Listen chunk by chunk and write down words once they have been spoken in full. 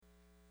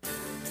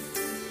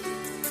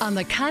On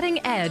the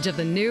cutting edge of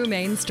the new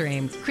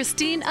mainstream,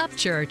 Christine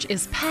Upchurch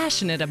is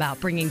passionate about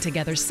bringing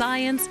together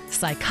science,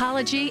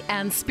 psychology,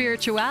 and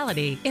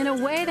spirituality in a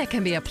way that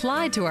can be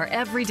applied to our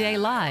everyday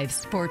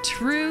lives for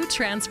true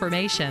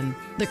transformation.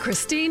 The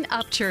Christine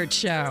Upchurch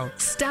Show,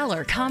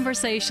 stellar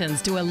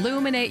conversations to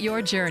illuminate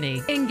your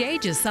journey,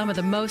 engages some of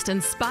the most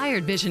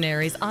inspired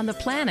visionaries on the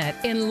planet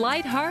in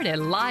lighthearted,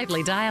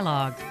 lively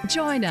dialogue.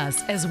 Join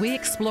us as we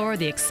explore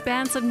the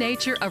expansive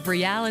nature of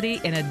reality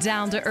in a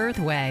down-to-earth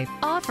way,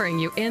 offering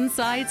you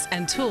insights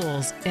and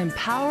tools,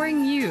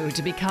 empowering you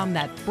to become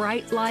that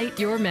bright light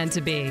you're meant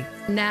to be.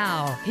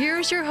 Now,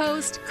 here's your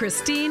host,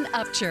 Christine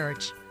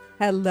Upchurch.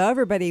 Hello,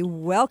 everybody.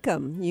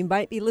 Welcome. You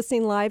might be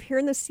listening live here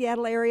in the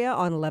Seattle area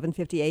on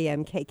 1150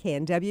 AM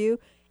KKNW,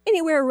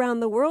 anywhere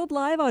around the world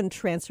live on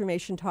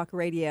Transformation Talk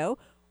Radio,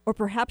 or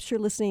perhaps you're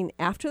listening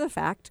after the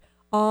fact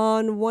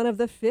on one of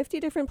the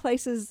 50 different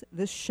places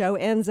this show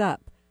ends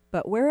up.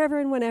 But wherever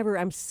and whenever,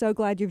 I'm so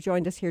glad you've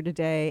joined us here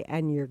today,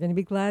 and you're going to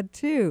be glad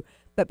too.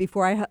 But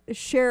before I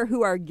share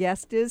who our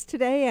guest is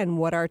today and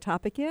what our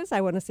topic is,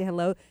 I want to say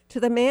hello to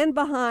the man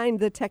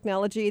behind the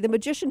technology, the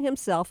magician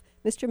himself,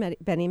 Mr.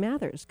 Benny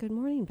Mathers. Good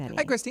morning, Benny.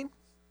 Hi, Christine.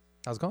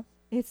 How's it going?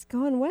 It's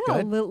going well.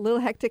 Good. A little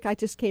hectic. I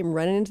just came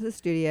running into the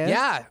studio.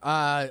 Yeah,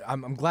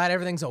 I'm glad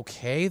everything's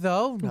okay,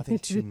 though. Nothing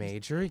too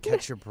major. You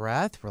catch your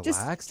breath,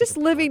 relax. Just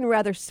living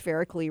rather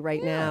spherically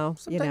right now.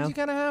 Sometimes you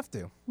kind of have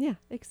to. Yeah,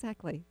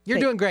 exactly. You're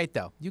doing great,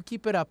 though. You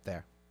keep it up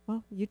there.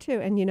 Well, you too.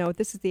 And,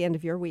 this is the end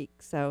of your week.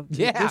 So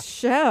Yeah. this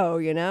show,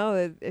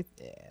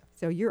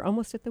 so you're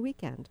almost at the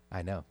weekend.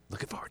 I know.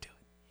 Looking forward to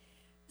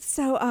it.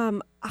 So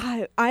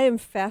I am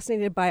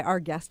fascinated by our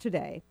guest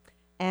today.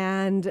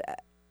 And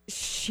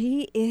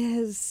she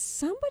is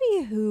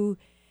somebody who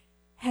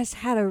has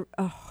had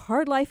a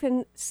hard life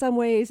in some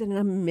ways and an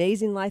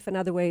amazing life in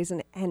other ways,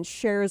 and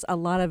shares a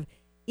lot of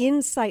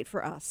insight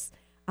for us.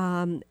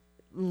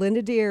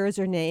 Linda Deir is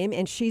her name,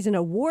 and she's an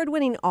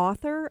award-winning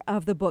author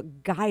of the book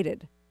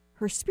Guided.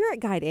 Her spirit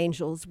guide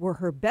angels were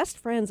her best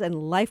friends and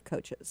life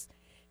coaches.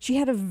 She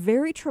had a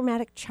very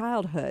traumatic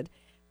childhood,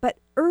 but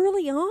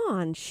early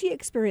on, she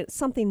experienced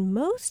something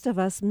most of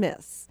us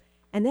miss,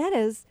 and that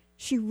is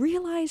she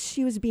realized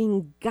she was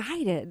being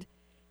guided,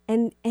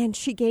 and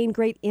she gained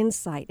great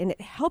insight, and it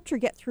helped her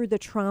get through the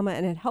trauma,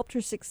 and it helped her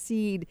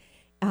succeed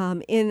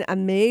in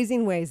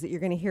amazing ways that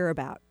you're going to hear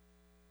about.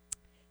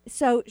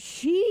 So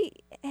she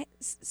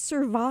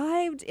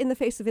survived in the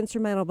face of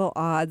insurmountable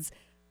odds,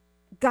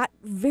 got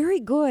very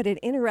good at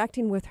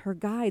interacting with her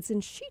guides,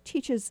 and she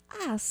teaches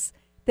us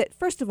that,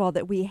 first of all,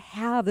 that we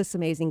have this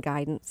amazing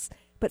guidance,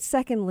 but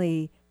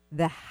secondly,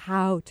 the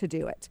how to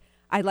do it.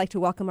 I'd like to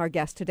welcome our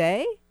guest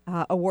today,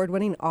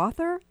 award-winning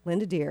author,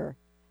 Linda Deir.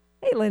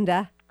 Hey,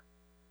 Linda.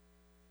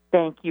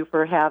 Thank you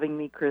for having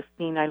me,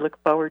 Christine. I look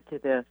forward to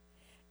this.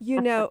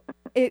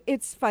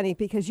 It's funny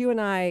because you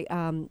and I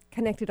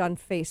connected on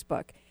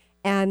Facebook,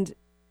 and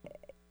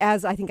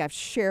as I think I've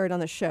shared on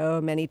the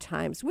show many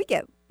times, we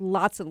get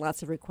lots and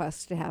lots of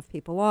requests to have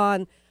people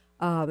on.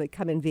 They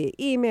come in via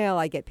email.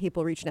 I get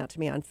people reaching out to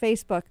me on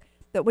Facebook.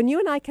 But when you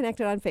and I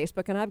connected on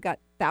Facebook, and I've got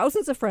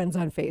thousands of friends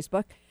on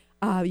Facebook,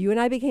 you and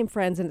I became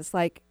friends, and it's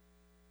like,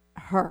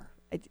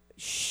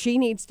 she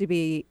needs to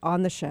be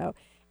on the show.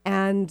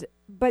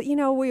 But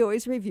we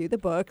always review the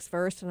books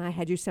first, and I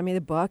had you send me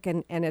the book,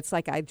 and it's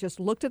like I just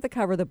looked at the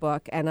cover of the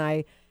book, and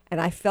I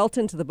felt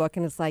into the book,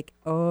 and it's like,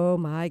 oh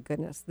my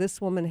goodness, this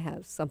woman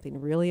has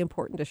something really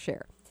important to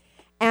share.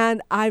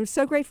 And I'm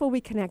so grateful we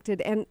connected.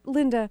 And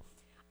Linda,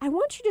 I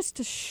want you just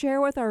to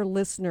share with our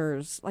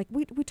listeners, like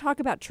we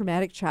talk about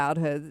traumatic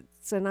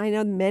childhoods, and I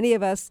know many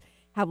of us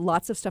have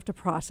lots of stuff to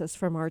process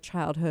from our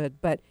childhood,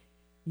 but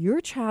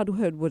your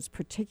childhood was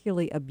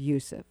particularly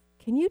abusive.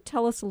 Can you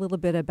tell us a little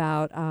bit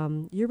about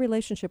your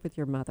relationship with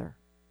your mother?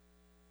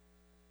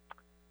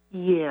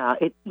 Yeah,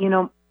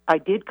 I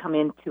did come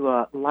into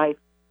a life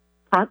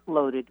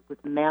front-loaded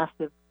with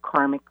massive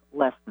karmic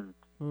lessons.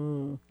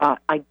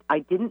 I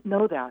didn't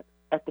know that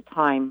at the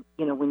time.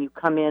 When you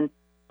come in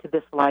to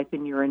this life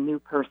and you're a new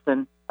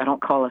person, I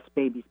don't call us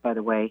babies, by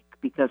the way,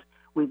 because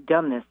we've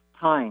done this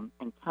time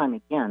and time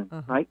again,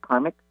 right?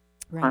 Karmic?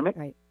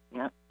 Right.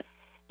 Yeah.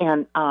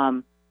 And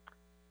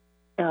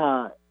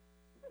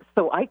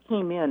so I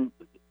came in,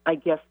 I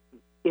guess,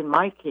 in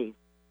my case,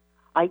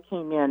 I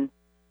came in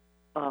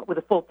with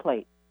a full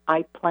plate.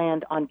 I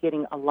planned on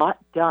getting a lot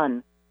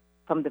done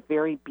from the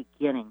very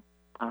beginning,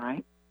 all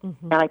right?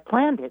 Mm-hmm. And I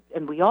planned it,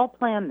 and we all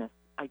plan this.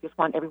 I just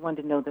want everyone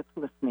to know that's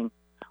listening.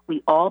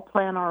 We all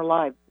plan our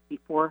lives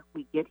before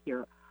we get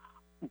here.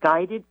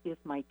 Guided is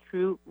my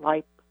true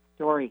life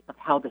story of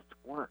how this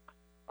works,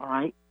 all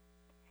right?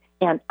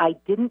 And I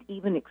didn't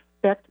even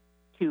expect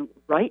to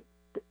write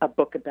a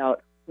book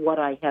about what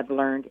I had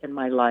learned in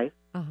my life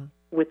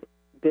with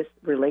this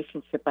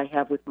relationship I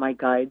have with my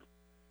guides,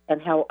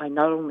 and how I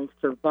not only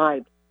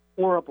survived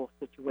horrible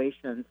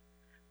situations,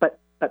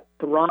 but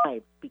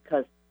thrived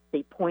because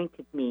they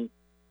pointed me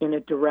in a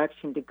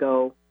direction to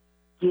go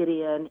get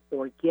in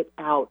or get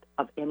out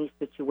of any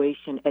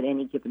situation at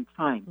any given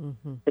time.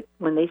 Mm-hmm. But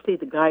when they say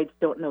the guides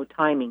don't know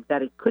timing,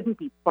 that it couldn't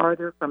be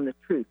farther from the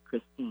truth,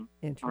 Christine.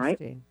 Interesting. All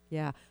right?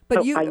 Yeah. But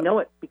so you I know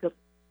it because,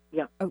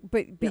 yeah.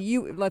 but Yeah.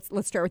 you let's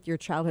start with your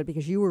childhood,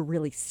 because you were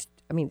really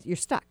you're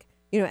stuck.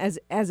 As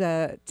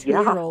a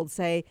 2-year-old,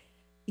 say,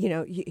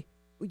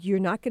 you're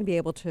not going to be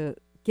able to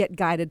get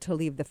guided to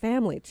leave the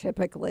family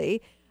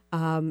typically.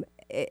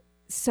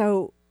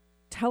 So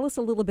tell us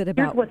a little bit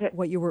about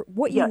what you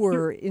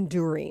were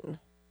enduring.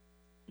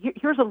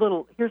 Here's a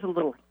little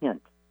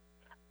hint.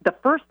 The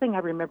first thing I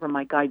remember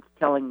my guides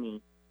telling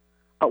me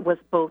was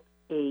both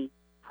a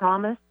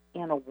promise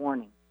and a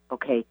warning.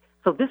 Okay,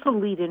 so this will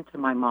lead into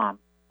my mom.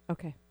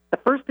 Okay. The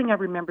first thing I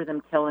remember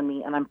them telling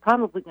me, and I'm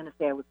probably going to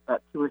say I was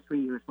about 2 or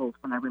 3 years old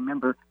when I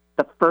remember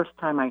the first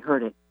time I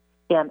heard it,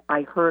 and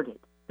I heard it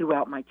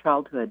throughout my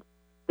childhood,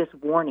 this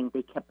warning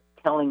they kept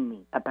telling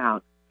me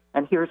about.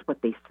 And here's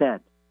what they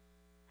said.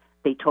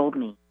 They told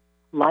me,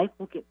 life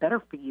will get better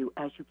for you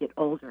as you get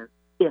older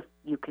if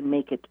you can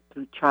make it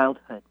through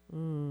childhood.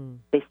 Mm.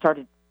 They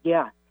started,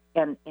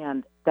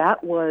 and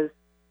that was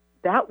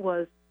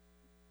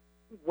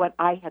what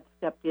I had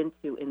stepped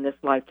into in this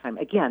lifetime.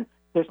 Again,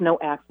 there's no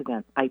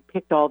accident. I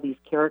picked all these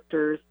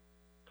characters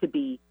to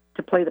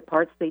play the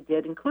parts they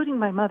did, including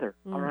my mother.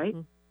 Mm-hmm. All right,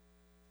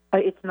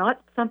 it's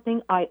not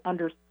something I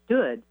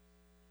understood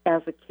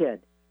as a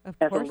kid,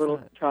 as a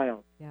little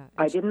child. Yeah,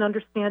 I didn't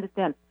understand it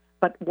then.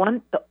 But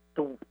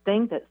the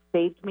thing that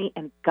saved me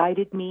and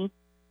guided me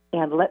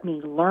and let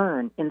me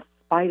learn in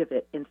spite of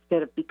it,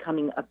 instead of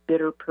becoming a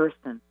bitter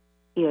person,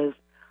 is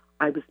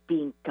I was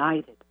being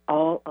guided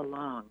all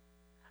along.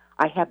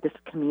 I have this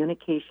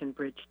communication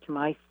bridge to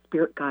my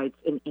spirit guides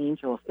and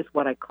angels, is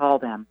what I call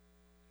them,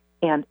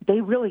 and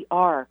they really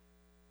are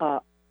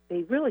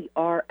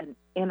an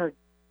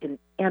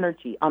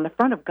energy. On the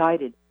front of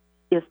Guided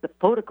is the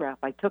photograph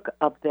I took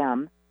of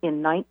them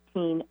in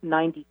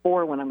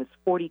 1994 when I was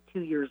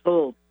 42 years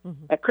old,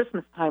 mm-hmm. at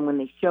Christmas time when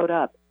they showed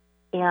up,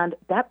 and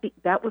that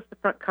was the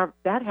front cover.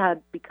 That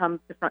had become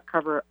the front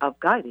cover of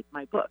Guided,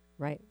 my book.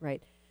 Right.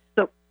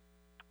 So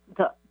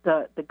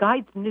the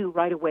guides knew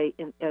right away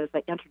as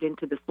I entered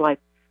into this life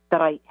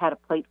that I had a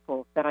plate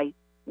full, that I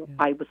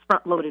was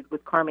front loaded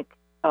with karmic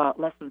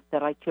lessons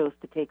that I chose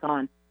to take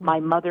on. Mm-hmm. My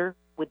mother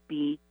would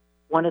be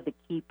one of the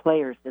key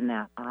players in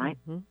that. All right,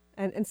 mm-hmm.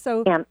 and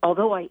so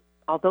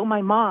although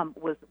my mom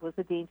was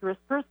a dangerous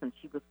person,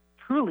 she was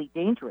truly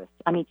dangerous.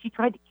 I mean, she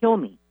tried to kill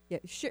me. Yeah,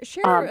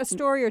 share a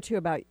story or two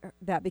about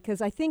that,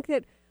 because I think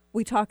that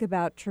we talk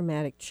about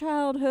traumatic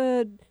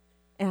childhood,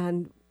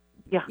 and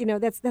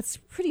that's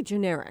pretty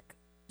generic.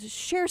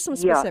 Share some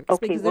specifics,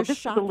 because they're this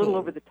shocking. is a little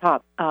over the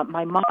top.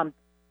 My mom,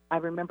 I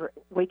remember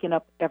waking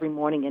up every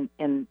morning,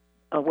 and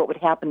what would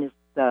happen is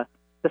the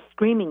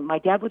screaming. My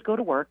dad would go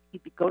to work.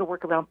 He'd go to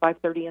work around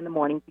 5:30 in the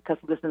morning because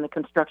he was in the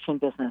construction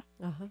business.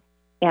 Uh-huh.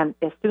 And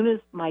as soon as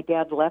my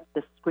dad left,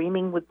 the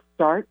screaming would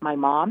start, my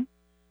mom,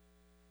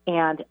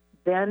 and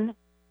then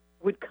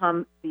would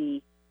come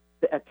the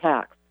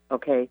attacks,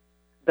 okay?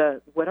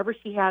 Whatever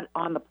she had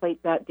on the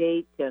plate that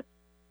day to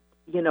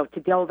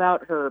delve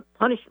out her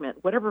punishment,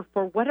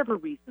 for whatever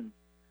reason.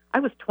 I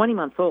was 20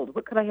 months old.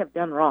 What could I have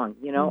done wrong,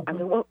 Mm-hmm. I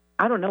mean,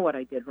 I don't know what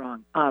I did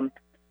wrong.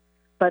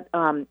 But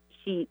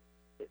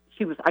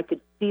she was, I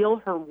could feel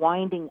her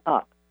winding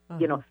up,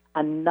 uh-huh.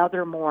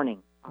 Another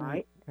morning, all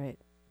right? Right.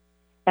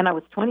 And I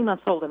was 20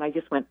 months old, and I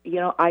just went,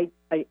 I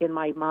in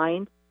my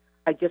mind,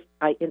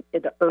 in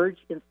the urge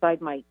inside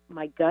my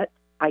gut,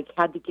 I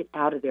had to get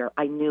out of there.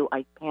 I knew.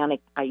 I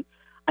panicked. I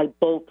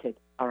bolted,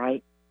 all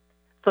right?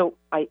 So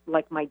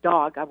like my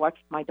dog, I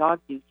watched my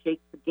dog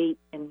shake the gate,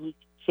 and he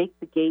shake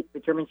the gate, the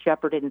German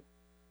Shepherd, and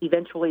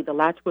eventually the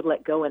latch would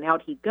let go, and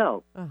out he'd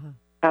go, uh-huh.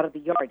 out of the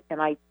yard. And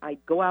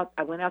I'd go out.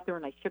 I went out there,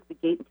 and I shook the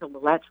gate until the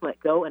latch let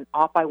go, and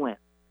off I went.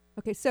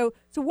 Okay, so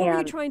what were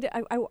you trying to?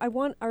 I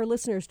want our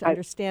listeners to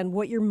understand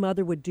what your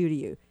mother would do to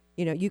you.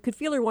 You could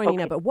feel her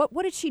winding up, but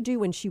what did she do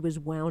when she was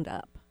wound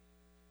up?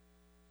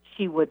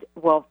 She would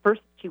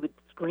first she would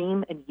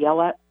scream and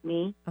yell at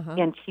me, uh-huh.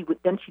 and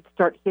she'd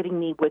start hitting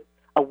me with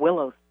a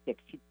willow stick.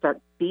 She'd start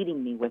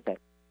beating me with it,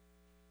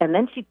 and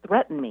then she'd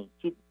threaten me.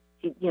 She'd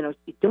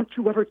don't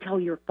you ever tell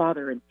your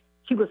father. And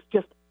she was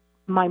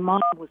my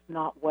mom was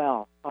not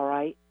well. All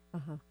right.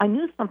 Uh-huh. I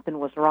knew something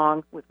was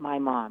wrong with my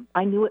mom.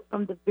 I knew it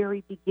from the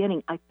very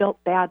beginning. I felt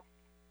bad.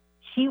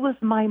 She was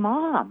my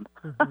mom.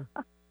 Mm-hmm.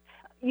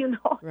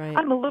 Right,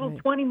 I'm a little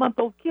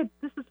 20-month-old kid.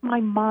 This is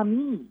my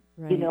mommy,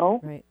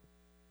 right, Right.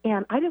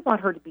 And I didn't want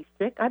her to be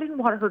sick. I didn't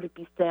want her to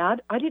be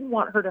sad. I didn't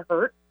want her to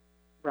hurt.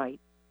 Right.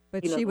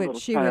 But she would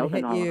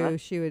hit you.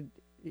 She would,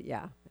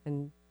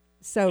 And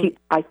so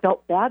I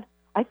felt bad.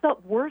 I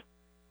felt worse.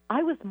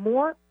 I was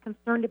more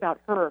concerned about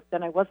her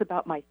than I was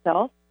about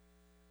myself.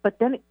 But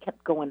then it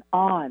kept going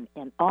on,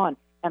 and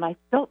I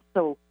felt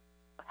so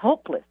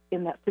helpless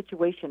in that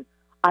situation.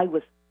 I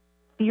was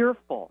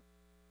fearful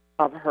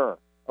of her,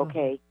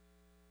 okay?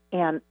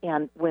 Uh-huh.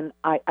 And when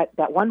I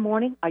that one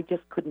morning, I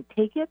just couldn't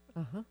take it.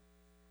 Uh-huh.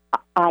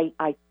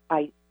 I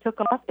took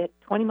off at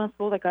 20 months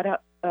old. I got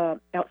out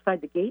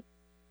outside the gate,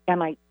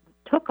 and I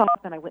took off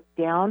and I went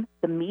down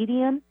the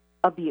median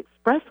of the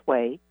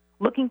expressway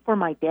looking for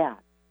my dad.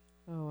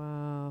 Oh,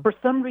 wow. For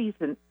some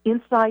reason,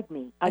 inside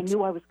me, I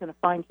knew I was going to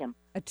find him.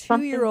 A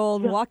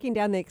 2-year-old walking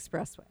down the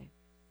expressway.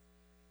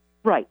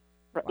 Right.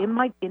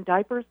 Wow. In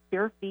diapers,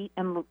 bare feet,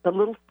 and the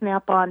little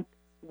snap-on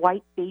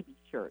white baby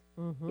shirt,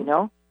 you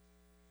know?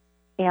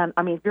 And,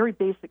 I mean, very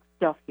basic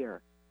stuff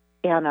here.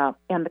 And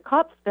the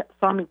cops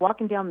saw me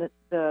walking down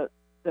the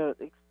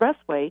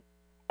expressway,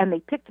 and they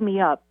picked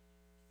me up,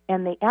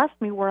 and they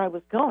asked me where I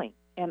was going.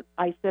 And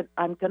I said,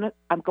 I'm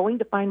going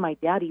to find my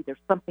daddy. There's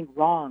something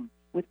wrong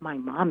with my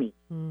mommy.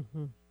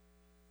 Mm-hmm.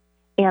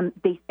 And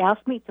they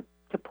asked me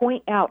to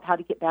point out how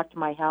to get back to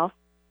my house,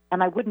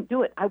 and I wouldn't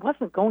do it. I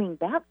wasn't going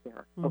back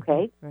there,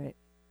 okay? Right.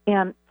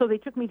 And so they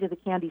took me to the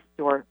candy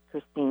store,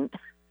 Christine,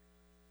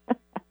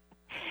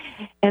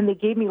 and they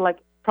gave me like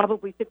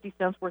probably 50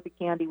 cents worth of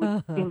candy,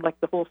 which seemed like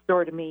the whole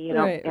store to me, you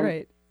know. Right,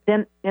 right.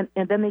 Then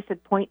they said,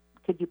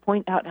 could you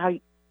point out how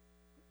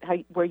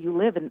where you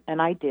live?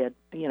 And I did.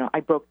 You know,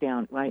 I broke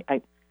down. Right?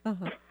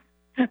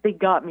 They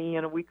got me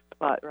in a weak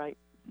spot, right?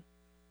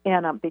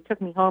 And they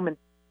took me home, and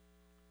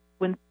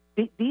when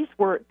these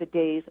were the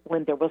days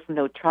when there was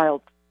no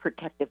child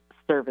protective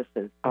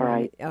services, all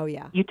right? Oh,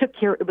 yeah. You took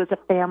care, it was a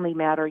family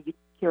matter. You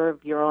took care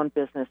of your own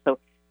business. So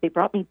they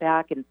brought me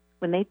back, and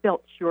when they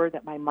felt sure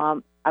that I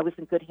was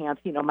in good hands,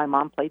 you know, my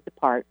mom played the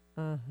part.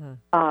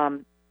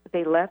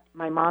 They left.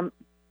 My mom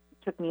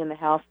took me in the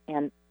house,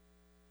 and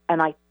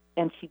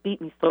she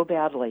beat me so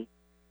badly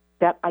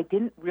that I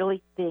didn't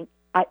really think,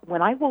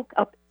 when I woke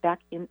up back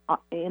in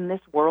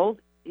this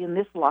world, in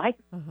this life,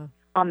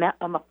 on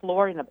the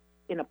floor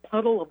in a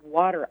puddle of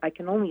water, I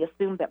can only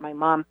assume that my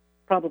mom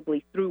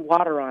probably threw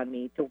water on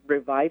me to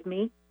revive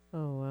me.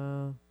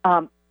 Oh,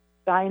 wow.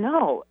 I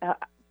know.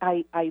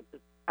 I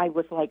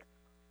was like,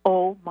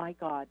 oh my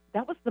God,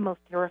 that was the most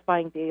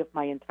terrifying day of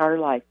my entire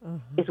life,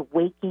 is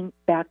waking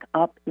back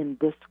up in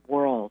this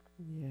world.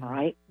 Yeah. All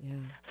right. Yeah.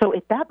 So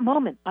at that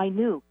moment, I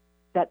knew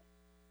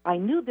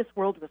this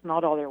world was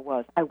not all there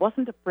was. I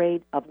wasn't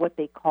afraid of what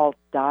they called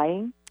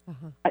dying.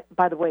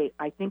 By the way,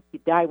 I think you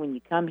die when you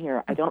come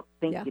here. I don't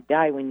think you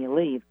die when you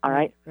leave. All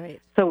right.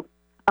 Right. So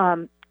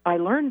I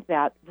learned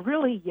that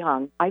really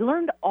young. I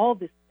learned all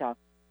this stuff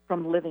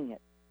from living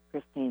it,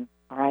 Christine.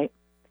 All right.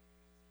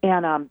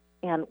 And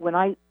when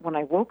I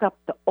woke up,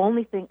 the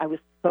only thing, I was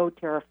so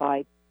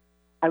terrified.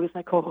 I was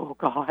like, oh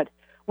God,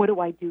 what do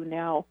I do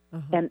now?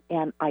 And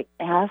I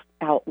asked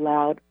out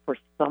loud for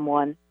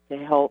someone to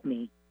help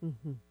me.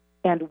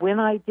 And when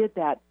I did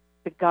that,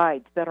 the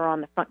guides that are on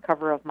the front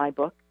cover of my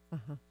book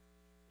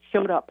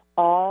showed up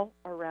all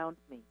around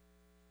me.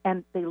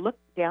 And they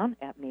looked down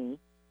at me.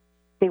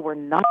 They were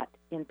not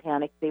in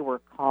panic. They were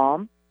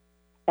calm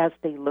as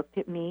they looked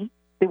at me.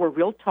 They were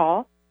real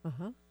tall.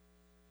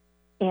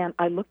 And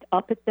I looked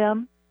up at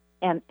them,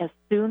 and as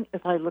soon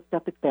as I looked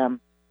up at them,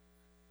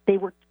 they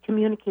were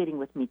communicating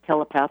with me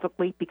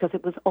telepathically, because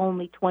it was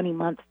only 20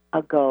 months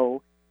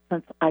ago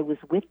since I was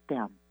with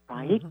them,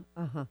 right?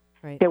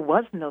 Right. There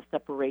was no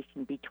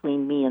separation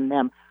between me and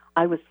them.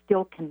 I was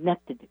still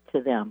connected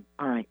to them,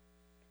 all right?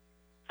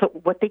 So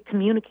what they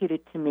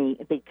communicated to me,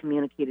 they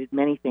communicated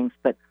many things,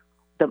 but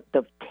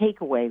the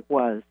takeaway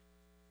was,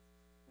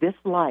 this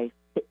life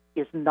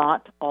is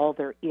not all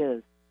there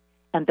is.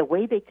 And the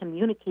way they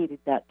communicated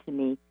that to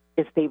me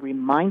is they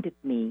reminded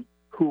me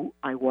who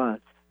I was.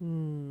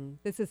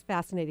 This is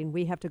fascinating.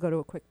 We have to go to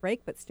a quick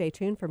break, but stay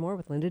tuned for more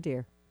with Linda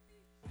Deir.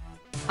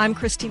 I'm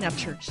Christine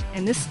Upchurch,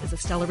 and this is a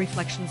Stellar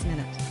Reflections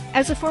Minute.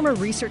 As a former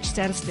research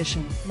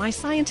statistician, my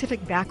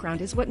scientific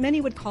background is what many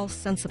would call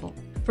sensible.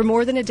 For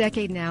more than a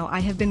decade now,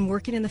 I have been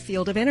working in the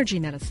field of energy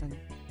medicine,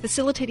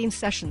 facilitating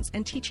sessions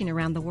and teaching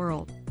around the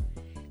world.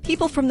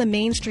 People from the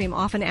mainstream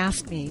often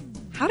ask me,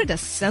 how did a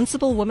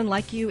sensible woman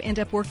like you end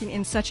up working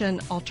in such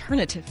an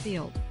alternative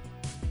field?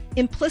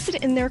 Implicit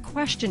in their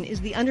question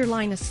is the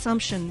underlying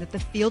assumption that the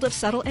field of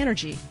subtle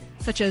energy,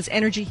 such as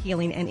energy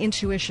healing and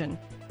intuition,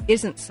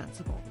 isn't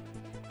sensible.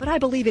 But I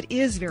believe it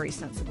is very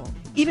sensible.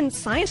 Even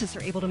scientists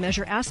are able to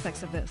measure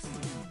aspects of this.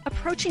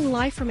 Approaching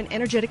life from an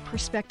energetic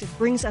perspective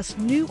brings us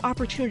new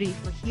opportunity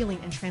for healing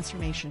and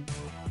transformation.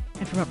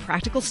 And from a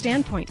practical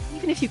standpoint,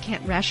 even if you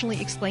can't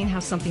rationally explain how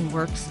something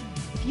works,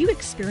 if you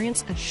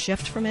experience a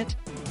shift from it,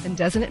 then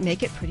doesn't it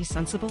make it pretty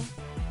sensible?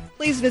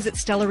 Please visit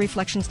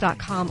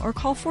StellarReflections.com or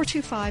call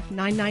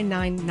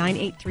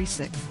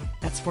 425-999-9836.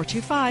 That's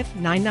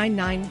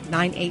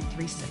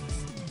 425-999-9836.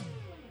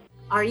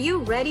 Are you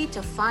ready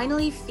to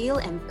finally feel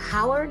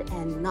empowered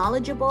and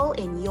knowledgeable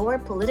in your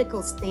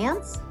political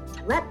stance?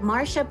 Let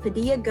Marcia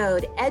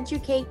Padilla-Goad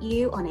educate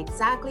you on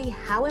exactly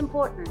how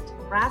important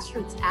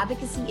grassroots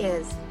advocacy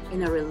is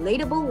in a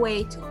relatable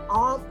way to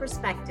all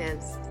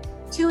perspectives.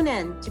 Tune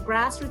in to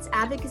Grassroots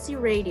Advocacy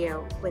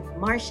Radio with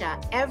Marcia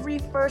every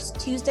first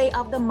Tuesday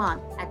of the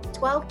month at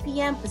 12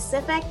 p.m.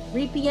 Pacific,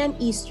 3 p.m.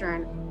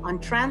 Eastern on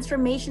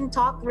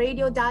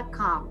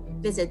TransformationTalkRadio.com.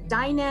 Visit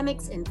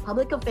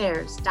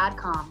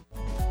DynamicsInPublicAffairs.com.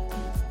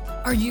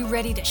 Are you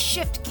ready to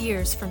shift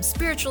gears from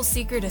spiritual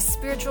seeker to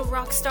spiritual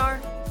rock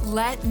star?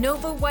 Let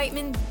Nova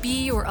Whiteman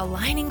be your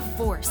aligning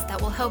force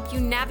that will help you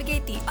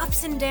navigate the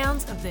ups and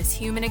downs of this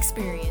human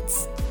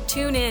experience.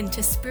 Tune in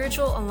to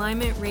Spiritual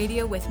Alignment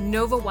Radio with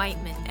Nova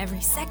Whiteman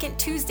every second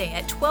Tuesday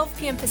at 12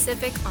 p.m.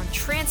 Pacific on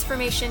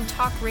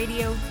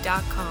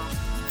TransformationTalkRadio.com.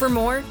 For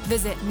more,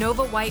 visit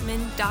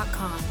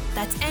novawhiteman.com.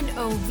 That's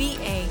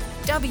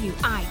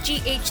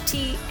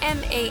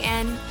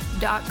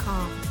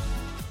NOVAWIGHTMAN.com.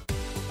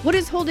 What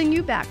is holding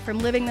you back from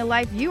living the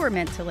life you are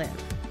meant to live?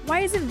 Why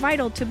is it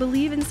vital to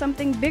believe in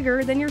something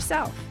bigger than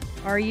yourself?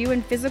 Are you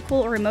in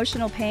physical or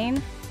emotional pain?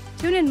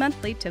 Tune in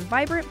monthly to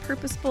Vibrant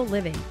Purposeful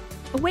Living.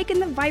 Awaken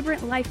the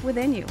vibrant life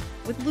within you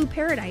with Lou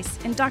Paradise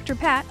and Dr.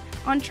 Pat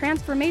on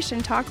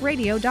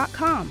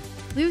TransformationTalkRadio.com.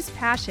 Lou's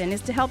passion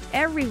is to help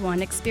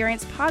everyone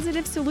experience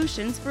positive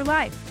solutions for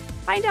life.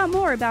 Find out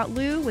more about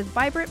Lou with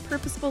Vibrant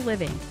Purposeful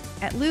Living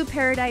at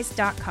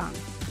LouParadise.com.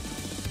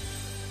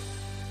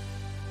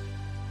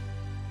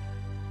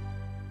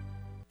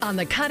 On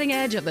the cutting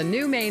edge of the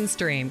new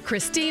mainstream,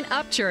 Christine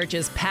Upchurch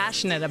is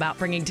passionate about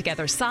bringing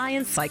together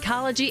science,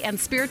 psychology, and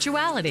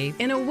spirituality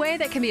in a way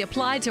that can be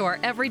applied to our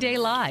everyday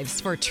lives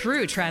for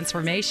true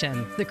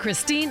transformation. The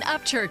Christine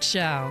Upchurch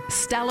Show,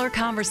 stellar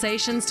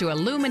conversations to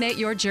illuminate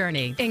your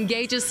journey,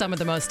 engages some of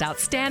the most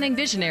outstanding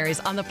visionaries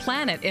on the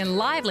planet in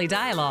lively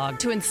dialogue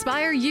to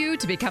inspire you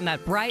to become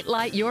that bright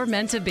light you're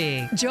meant to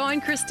be. Join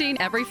Christine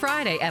every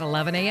Friday at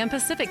 11 a.m.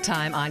 Pacific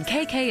Time on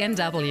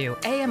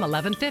KKNW, AM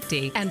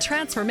 1150, and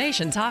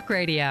Transformation Talk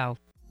Radio.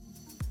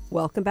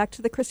 Welcome back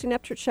to the Christine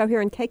Upchurch Show here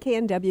on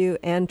KKNW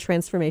and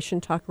Transformation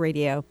Talk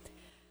Radio.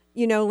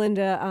 You know,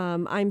 Linda,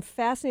 I'm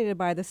fascinated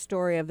by the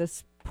story of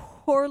this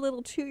poor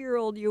little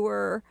 2-year-old you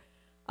were,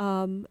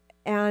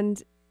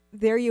 and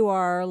there you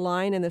are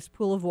lying in this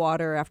pool of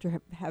water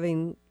after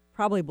having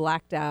probably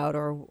blacked out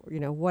or, you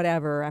know,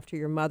 whatever, after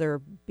your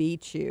mother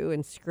beat you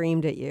and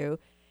screamed at you.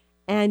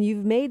 And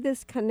you've made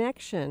this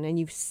connection, and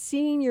you've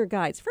seen your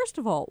guides. First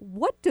of all,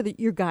 what did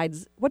your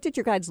guides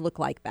look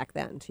like back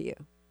then to you?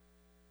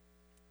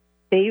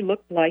 They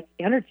looked like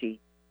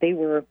energy. They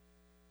were,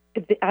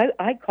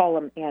 I call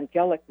them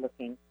angelic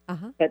looking,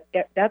 but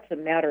that's a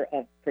matter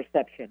of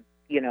perception,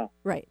 you know.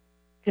 Right.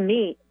 To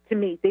me,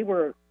 they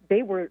were.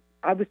 I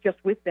was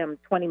just with them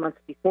 20 months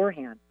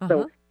beforehand,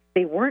 so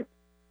they weren't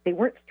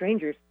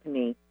strangers to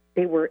me.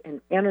 They were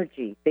an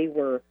energy. They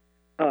were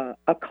a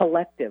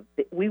collective.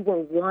 We were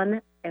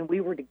one, and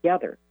we were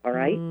together. All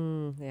right.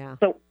 Yeah.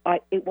 So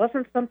it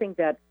wasn't something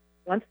that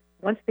once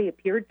they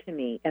appeared to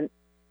me, and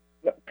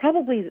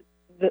probably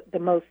the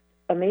most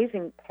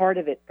amazing part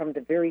of it from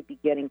the very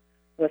beginning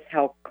was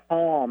how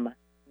calm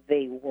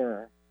they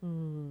were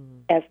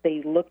as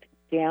they looked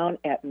down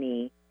at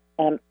me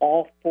on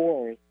all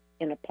fours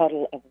in a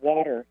puddle of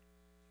water.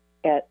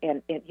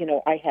 And you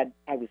know, I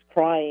was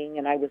crying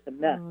and I was a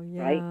mess,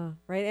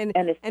 right?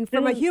 And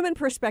from a human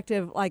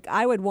perspective, like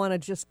I would want to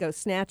just go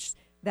snatch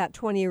that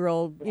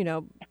 20-year-old, you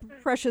know,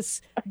 precious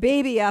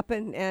baby up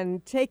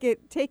and take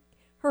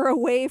her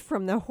away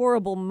from the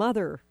horrible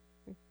mother.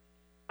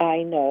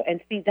 I know, and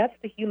see, that's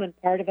the human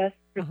part of us,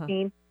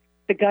 Christine.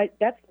 The guide.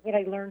 That's what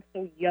I learned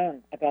so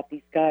young about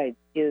these guides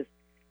is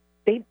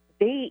they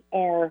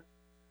are.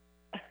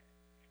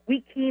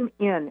 We came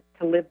in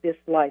to live this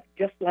life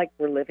just like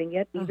we're living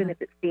it, even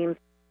if it seems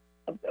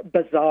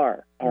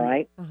bizarre, all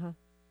right?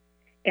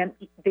 And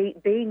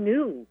they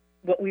knew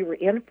what we were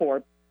in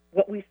for,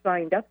 what we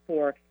signed up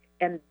for,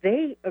 and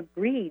they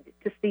agreed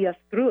to see us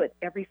through it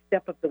every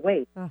step of the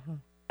way.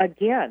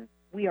 Again,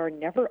 we are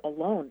never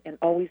alone and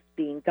always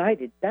being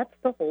guided. That's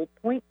the whole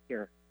point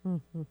here.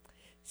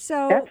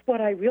 So that's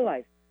what I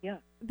realized, yeah.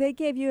 They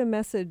gave you a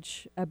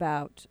message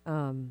about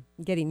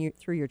getting you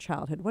through your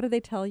childhood. What did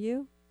they tell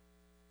you?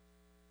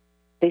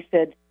 They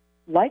said,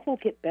 life will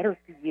get better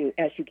for you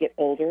as you get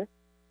older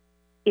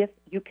if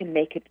you can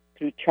make it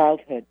through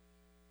childhood.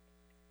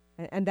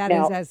 And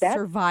that's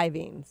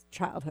surviving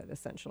childhood,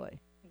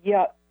 essentially.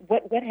 Yeah.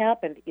 What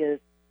happened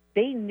is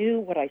they knew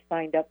what I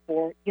signed up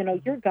for. You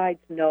know, your guides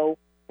know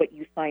what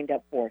you signed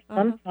up for.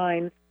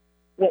 Sometimes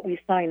what we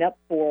sign up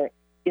for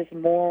is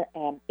more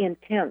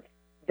intense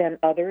than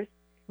others.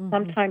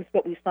 Sometimes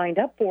what we signed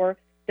up for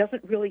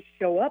doesn't really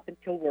show up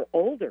until we're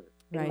older.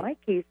 In my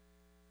case,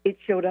 it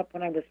showed up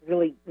when I was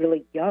really,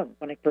 really young,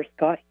 when I first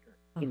got here,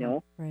 you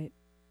know? Right.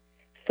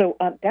 So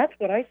that's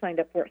what I signed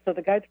up for. So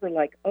the guides were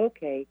like,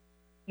 okay,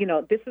 you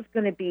know, this is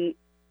going to be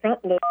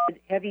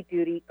front-loaded,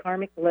 heavy-duty,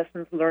 karmic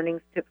lessons,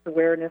 learnings, tips,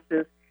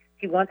 awarenesses.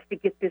 She wants to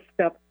get this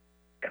stuff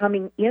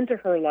coming into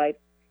her life.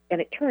 And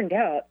it turned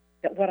out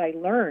that what I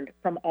learned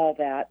from all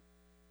that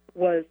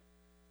was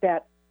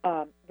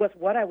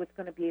what I was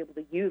going to be able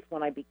to use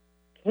when I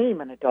became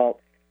an adult.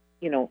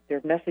 You know, their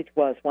message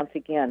was, once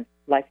again,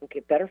 life will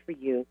get better for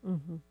you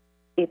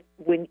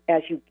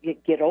as you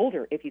get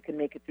older, if you can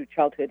make it through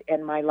childhood.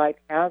 And my life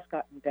has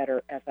gotten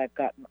better as I've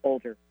gotten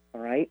older, all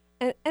right?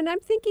 And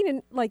I'm thinking,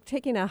 in like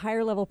taking a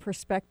higher level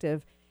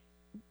perspective,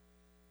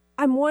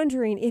 I'm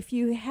wondering if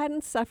you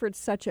hadn't suffered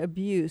such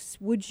abuse,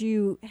 would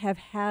you have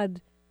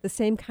had the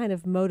same kind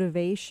of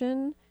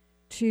motivation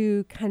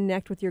to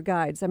connect with your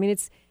guides? I mean,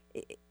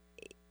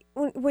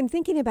 when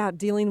thinking about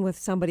dealing with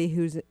somebody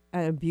who's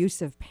an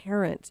abusive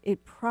parent,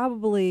 it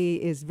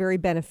probably is very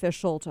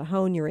beneficial to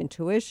hone your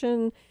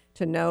intuition,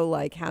 to know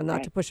like how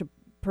not to push a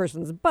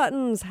person's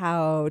buttons,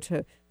 how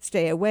to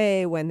stay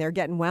away when they're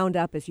getting wound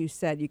up. As you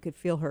said, you could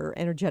feel her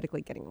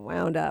energetically getting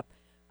wound up.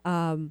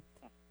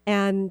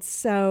 And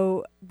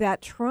so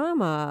that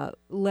trauma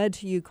led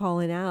to you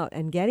calling out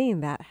and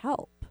getting that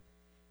help.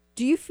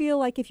 Do you feel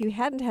like if you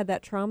hadn't had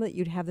that trauma that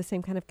you'd have the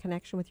same kind of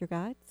connection with your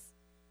guides?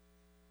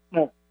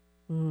 No.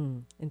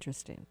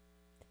 Interesting.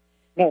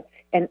 No.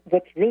 And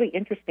what's really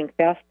interesting,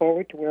 fast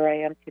forward to where I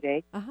am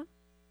today,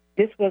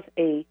 this was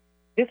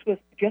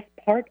just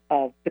part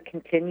of the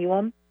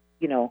continuum.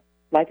 You know,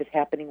 life is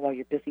happening while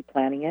you're busy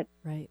planning it.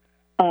 Right.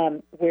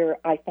 Where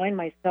I find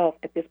myself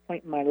at this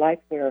point in my life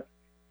where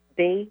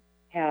they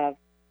have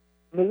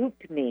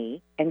moved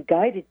me and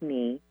guided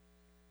me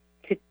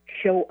to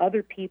show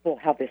other people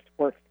how this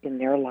works in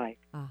their life.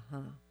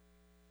 Right.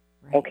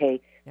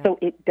 Okay? Yeah. So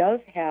it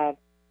does have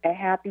a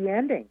happy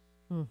ending,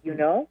 you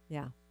know?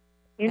 Yeah.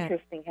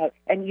 Interesting how,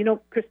 and you know,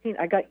 Christine,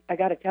 I got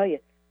to tell you,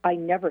 I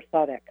never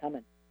saw that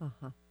coming.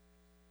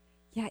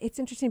 Yeah, it's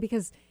interesting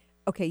because,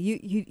 okay,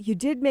 you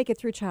did make it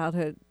through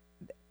childhood,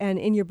 and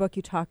in your book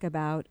you talk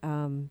about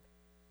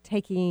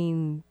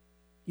taking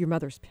your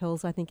mother's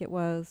pills, I think it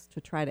was, to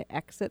try to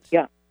exit.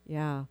 Yeah.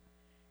 Yeah.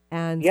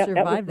 And yeah,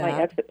 survive that was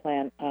my exit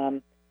plan.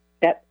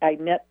 That I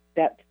met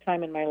that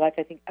time in my life,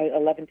 I think I was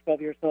 11,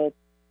 12 years old,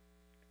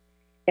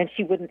 and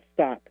she wouldn't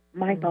stop.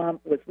 My mom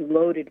was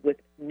loaded with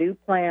new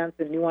plans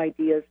and new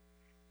ideas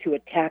to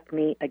attack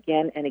me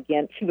again and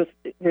again. She was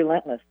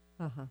relentless.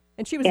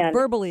 And she was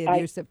verbally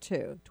abusive,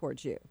 too,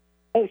 towards you.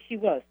 Oh, she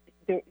was.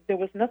 There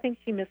was nothing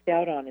she missed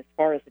out on as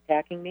far as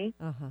attacking me.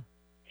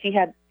 She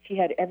had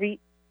every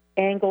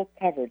angle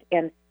covered,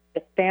 and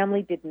the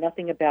family did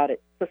nothing about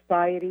it.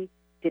 Society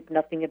did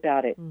nothing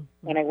about it.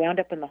 When I wound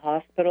up in the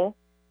hospital,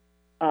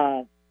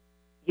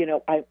 you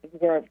know,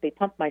 where they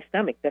pumped my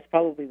stomach, that's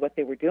probably what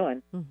they were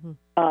doing.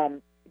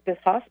 The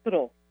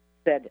hospital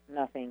said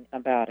nothing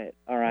about it.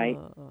 All right,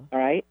 all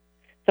right.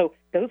 So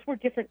those were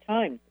different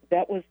times.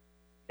 That was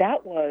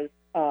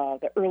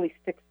the early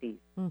 '60s,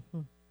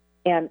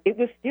 and it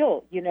was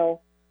still, you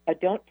know, a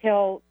don't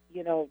tell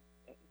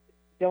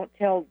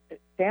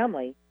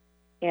family,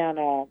 and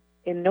no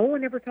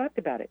one ever talked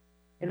about it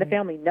in the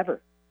family,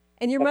 never.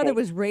 And your mother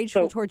was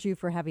rageful towards you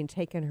for having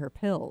taken her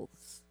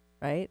pills,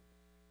 right?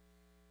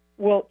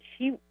 Well,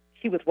 she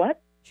was what?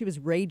 She was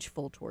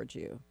rageful towards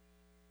you.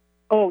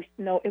 Oh,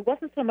 no, it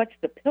wasn't so much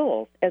the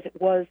pills as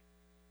it was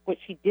what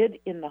she did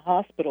in the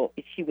hospital.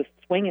 She was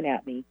swinging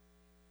at me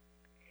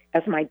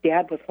as my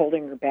dad was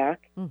holding her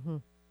back,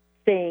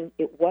 saying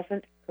it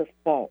wasn't her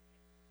fault.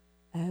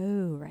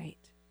 Oh, right,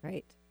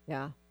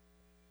 yeah.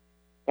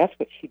 That's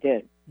what she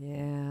did.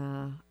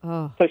 Yeah.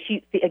 Oh. So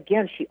she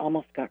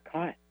almost got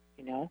caught,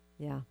 you know?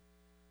 Yeah.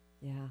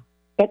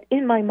 But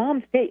in my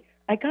mom's day,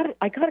 I got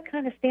to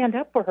kind of stand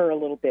up for her a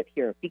little bit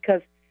here,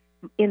 because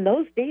in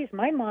those days,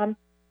 my mom,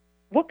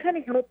 what kind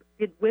of help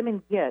did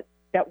women get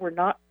that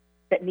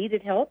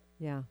needed help?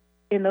 Yeah.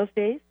 In those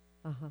days,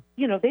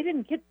 you know, they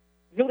didn't get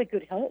really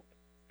good help,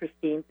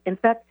 Christine. In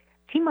fact,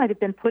 she might have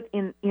been put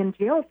in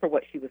jail for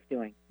what she was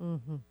doing.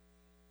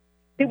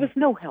 There was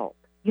no help,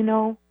 you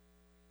know.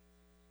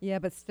 Yeah,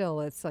 but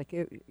still, it's like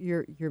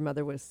your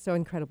mother was so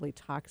incredibly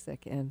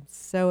toxic and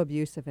so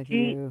abusive of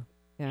you.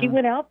 Yeah. She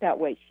went out that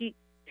way.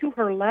 To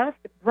her last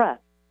breath,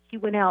 she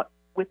went out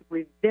with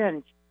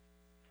revenge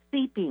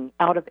seeping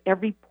out of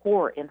every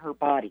pore in her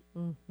body.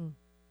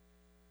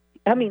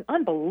 I mean,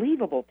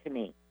 unbelievable to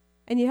me.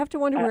 And you have to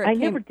wonder where it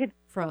came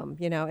from.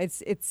 You know,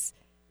 it's.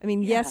 I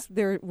mean, yes,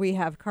 we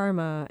have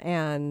karma,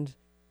 and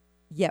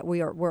yet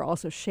we're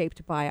also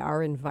shaped by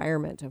our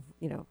environment of,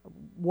 you know,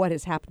 what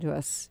has happened to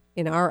us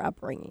in our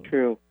upbringing.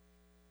 True.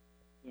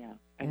 Yeah,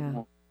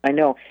 I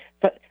know.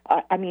 But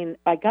I mean,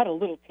 I got a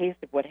little taste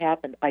of what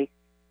happened. I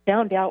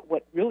found out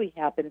what really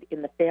happened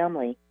in the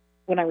family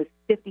when I was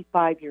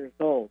 55 years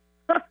old.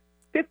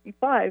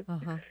 55.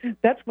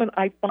 That's when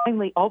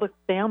all the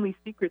family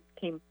secrets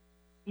came,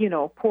 you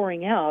know,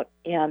 pouring out,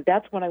 and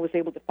that's when I was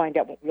able to find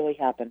out what really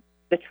happened,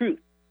 the truth.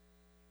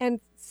 And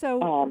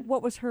so,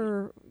 what was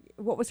her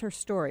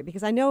story?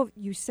 Because I know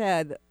you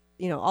said,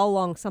 you know, all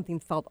along something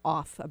felt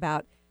off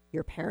about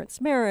your parents'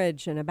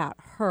 marriage and about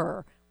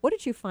her. What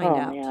did you find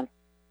out? Man.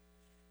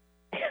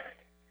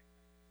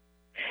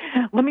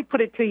 Let me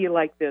put it to you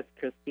like this,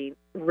 Christine.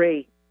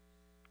 Ray,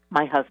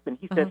 my husband,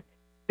 he says,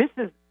 this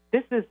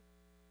is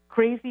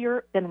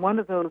crazier than one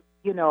of those,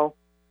 you know,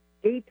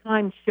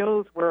 daytime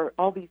shows where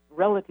all these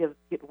relatives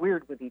get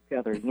weird with each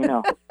other, you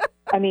know.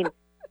 I mean,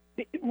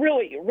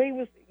 really, Ray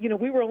was, you know,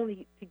 we were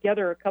only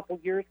together a couple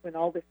years when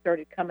all this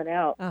started coming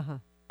out.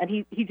 And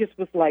he just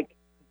was like,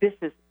 this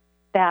is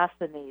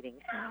fascinating.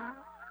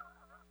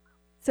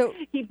 So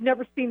he'd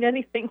never seen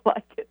anything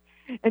like it.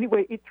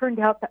 Anyway, it turned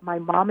out that my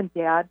mom and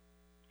dad,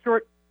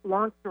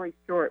 long story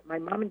short, my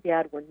mom and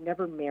dad were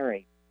never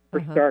married,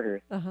 for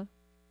starters.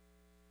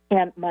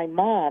 And my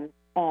mom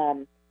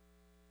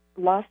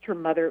lost her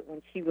mother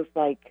when she was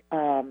like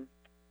 9,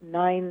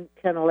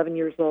 10, 11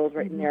 years old,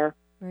 right in there.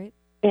 Right.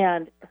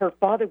 And her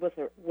father was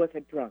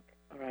a drunk,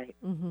 all right?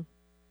 Mm-hmm.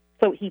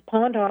 So he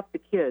pawned off the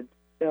kids,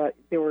 there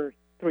were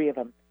 3 of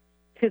them,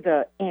 to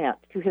the aunt,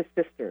 to his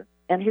sister.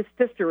 And his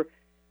sister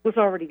was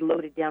already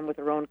loaded down with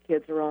her own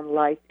kids, her own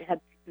life,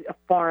 had a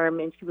farm,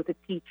 and she was a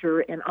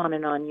teacher, and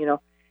on, you know.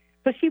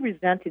 So she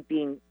resented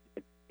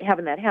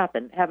having that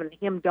happen, having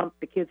him dump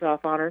the kids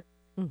off on her.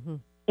 Mm-hmm.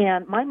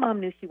 And my mom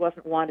knew she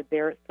wasn't wanted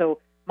there, so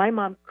my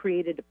mom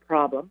created a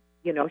problem.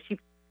 You know, she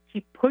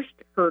pushed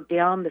her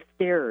down the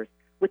stairs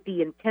with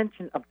the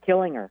intention of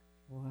killing her.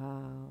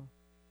 Wow.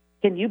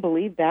 Can you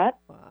believe that?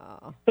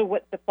 Wow. So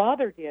what her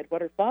father did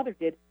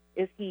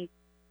is he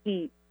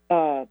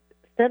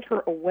sent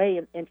her away,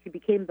 and she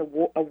became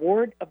a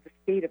ward of the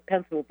state of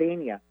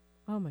Pennsylvania.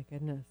 Oh, my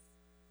goodness.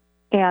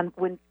 And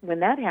when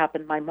that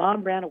happened, my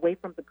mom ran away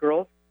from the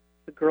girls'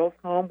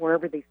 home,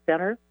 wherever they sent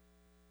her.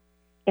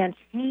 And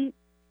she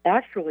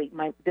actually,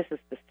 this is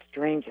the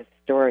strangest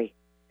story.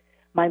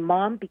 My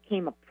mom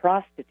became a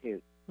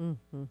prostitute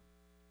mm-hmm.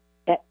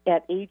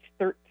 at age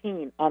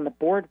 13 on the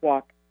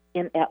boardwalk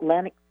in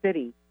Atlantic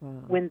City.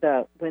 Wow. in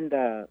the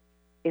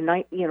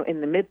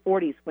mid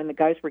 40s, when the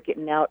guys were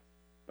getting out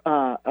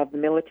of the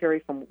military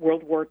from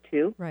World War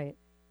II. Right.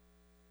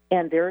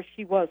 And there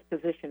she was,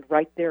 positioned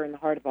right there in the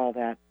heart of all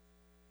that.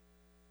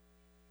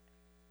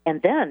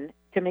 And then,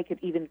 to make it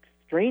even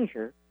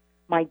stranger,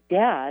 my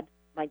dad,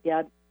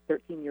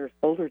 13 years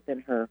older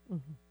than her,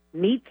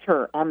 mm-hmm. meets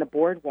her on the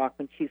boardwalk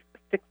when she's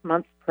 6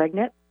 months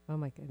pregnant. Oh,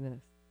 my goodness.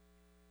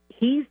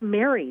 He's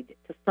married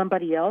to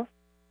somebody else.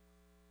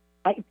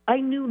 I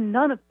knew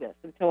none of this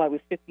until I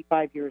was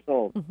 55 years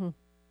old. Mm-hmm.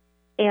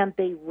 And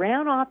they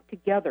ran off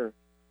together.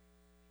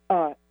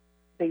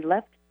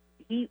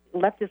 He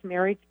left his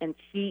marriage, and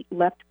she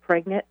left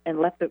pregnant and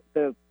left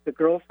the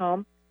girls'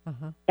 home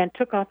uh-huh. and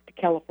took off to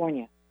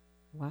California.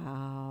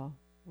 Wow.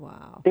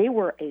 Wow. They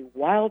were a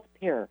wild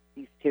pair,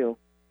 these two.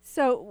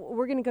 So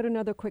we're going to go to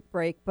another quick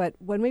break, but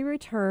when we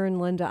return,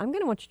 Linda, I'm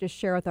going to want you to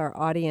share with our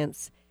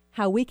audience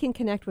how we can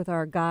connect with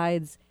our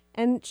guides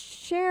and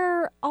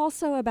share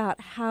also about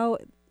how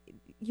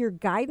your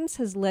guidance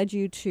has led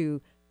you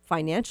to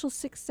financial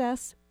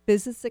success,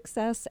 business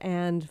success,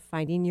 and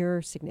finding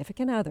your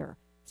significant other.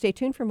 Stay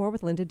tuned for more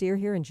with Linda Deir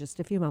here in just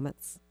a few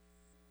moments.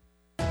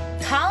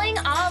 Calling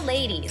all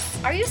ladies.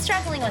 Are you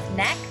struggling with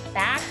neck,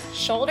 back,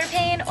 shoulder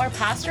pain, or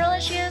postural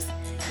issues?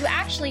 You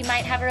actually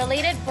might have a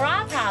related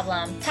bra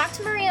problem. Talk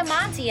to Maria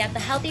Monti at the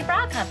Healthy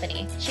Bra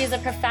Company. She's a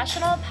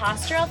professional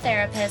postural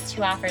therapist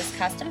who offers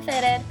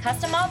custom-fitted,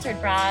 custom-altered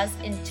bras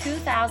in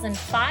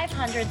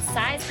 2,500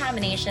 size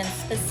combinations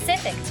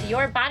specific to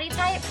your body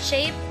type,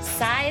 shape,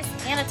 size,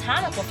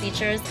 anatomical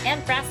features,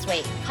 and breast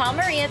weight. Call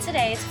Maria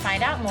today to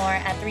find out more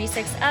at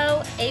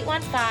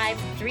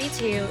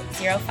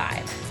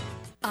 360-815-3205.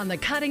 On the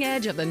cutting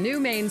edge of the new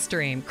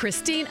mainstream,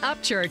 Christine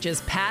Upchurch is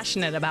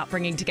passionate about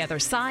bringing together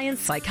science,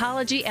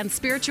 psychology, and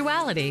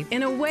spirituality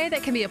in a way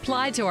that can be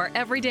applied to our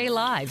everyday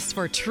lives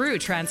for true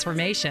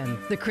transformation.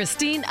 The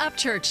Christine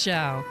Upchurch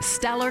Show,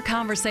 stellar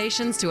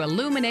conversations to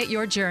illuminate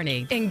your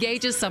journey,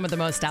 engages some of the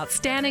most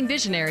outstanding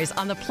visionaries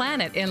on the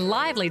planet in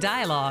lively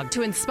dialogue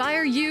to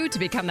inspire you to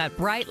become that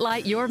bright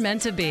light you're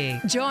meant to be.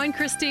 Join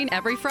Christine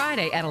every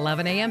Friday at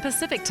 11 a.m.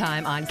 Pacific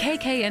Time on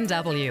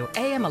KKNW,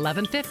 AM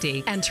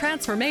 1150, and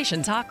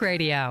Transformation Talk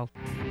Radio.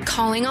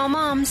 Calling all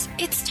moms,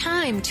 it's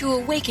time to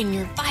awaken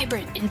your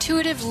vibrant,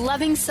 intuitive,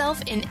 loving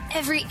self in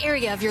every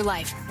area of your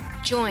life.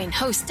 Join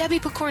host Debbie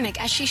Pokornik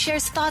as she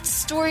shares thoughts,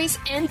 stories,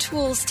 and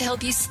tools to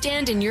help you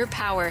stand in your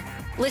power.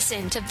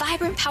 Listen to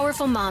Vibrant,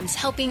 Powerful Moms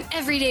helping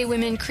everyday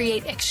women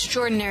create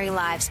extraordinary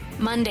lives.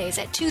 Mondays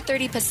at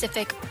 2:30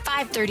 Pacific,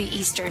 5:30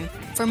 Eastern.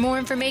 For more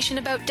information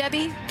about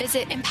Debbie,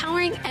 visit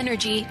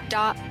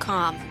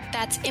empoweringenergy.com.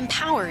 That's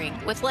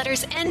empowering with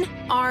letters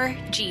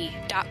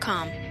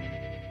NRG.com.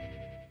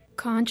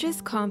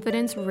 Conscious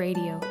Confidence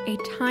Radio, a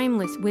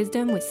timeless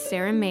wisdom with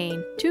Sarah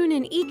Main. Tune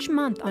in each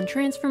month on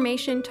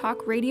Transformation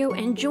Talk Radio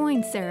and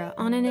join Sarah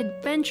on an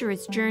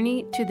adventurous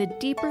journey to the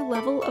deeper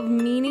level of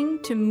meaning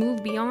to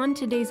move beyond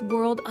today's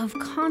world of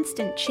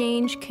constant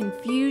change,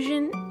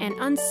 confusion, and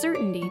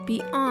uncertainty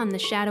beyond the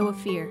shadow of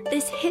fear.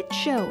 This hit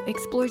show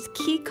explores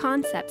key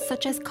concepts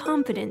such as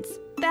confidence,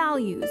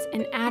 values,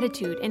 and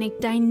attitude in a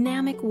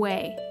dynamic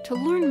way. To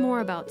learn more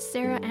about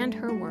Sarah and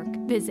her work,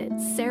 visit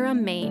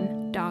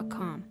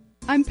sarahmain.com.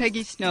 I'm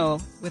Peggy Snow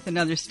with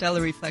another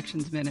Stellar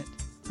Reflections Minute.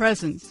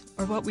 Presence,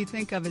 or what we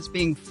think of as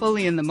being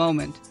fully in the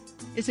moment,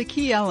 is a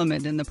key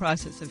element in the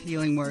process of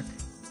healing work.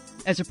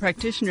 As a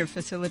practitioner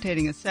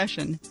facilitating a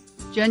session,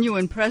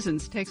 genuine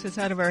presence takes us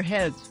out of our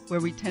heads, where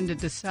we tend to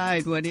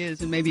decide what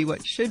is and maybe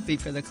what should be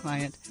for the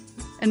client,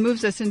 and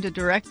moves us into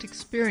direct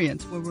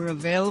experience where we're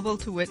available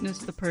to witness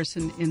the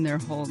person in their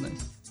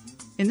wholeness.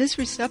 In this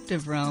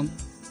receptive realm,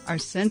 our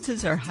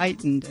senses are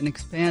heightened and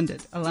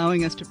expanded,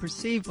 allowing us to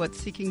perceive what's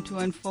seeking to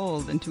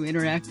unfold and to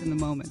interact in the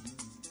moment.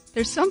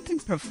 There's something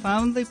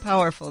profoundly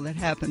powerful that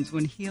happens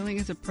when healing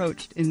is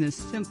approached in this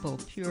simple,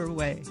 pure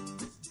way.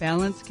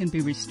 balance can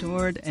be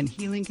restored, and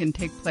healing can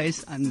take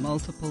place on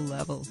multiple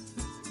levels.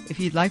 If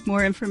you'd like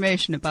more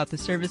information about the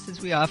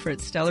services we offer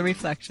at Stellar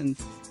Reflections,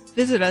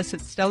 visit us at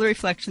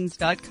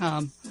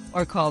stellarreflections.com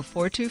or call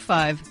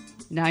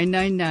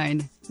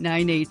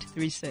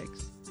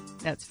 425-999-9836.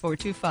 That's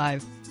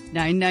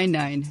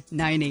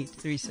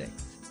 425-999-9836.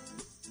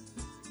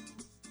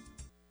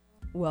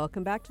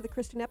 Welcome back to the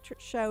Christine Upchurch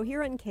Show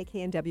here on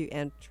KKNW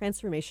and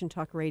Transformation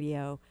Talk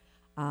Radio.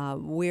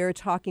 We're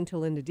talking to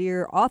Linda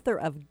Deir, author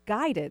of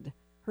Guided.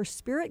 Her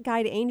spirit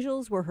guide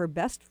angels were her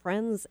best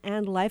friends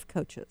and life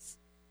coaches.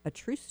 A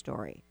true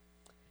story.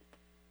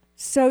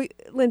 So,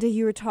 Linda,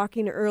 you were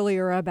talking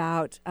earlier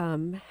about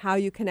how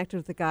you connected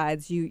with the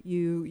guides.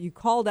 You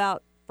called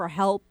out for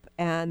help,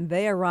 and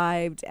they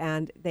arrived,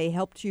 and they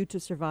helped you to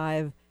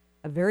survive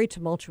a very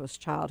tumultuous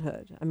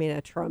childhood. I mean,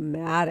 a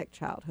traumatic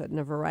childhood in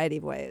a variety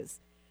of ways.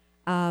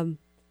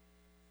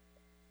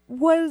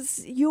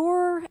 Was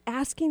your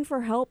asking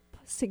for help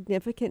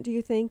significant, do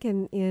you think,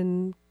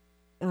 in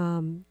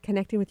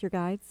connecting with your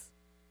guides?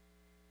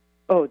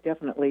 Oh,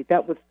 definitely.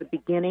 That was the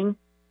beginning.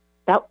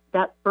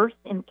 That first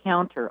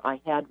encounter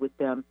I had with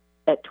them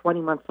at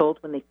 20 months old,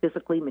 when they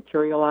physically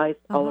materialized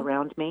all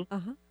around me,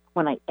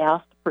 when I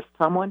asked for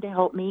someone to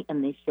help me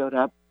and they showed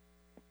up,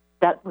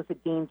 that was a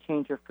game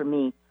changer for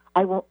me.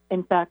 I will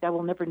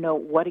never know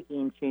what a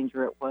game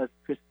changer it was,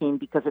 Christine,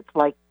 because it's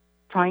like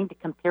trying to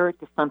compare it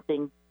to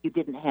something you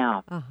didn't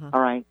have.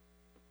 All right.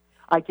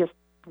 I just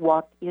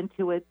walked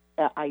into it.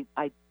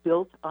 I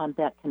built on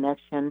that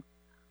connection.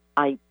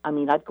 I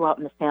mean, I'd go out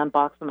in the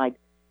sandbox and I'd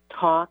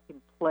talk and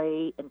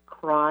play and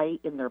cry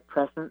in their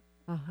presence.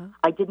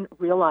 I didn't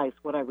realize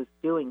what I was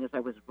doing as I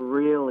was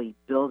really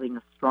building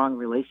a strong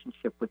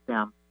relationship with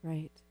them.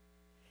 Right.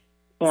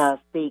 As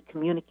they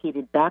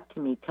communicated back to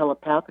me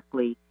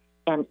telepathically,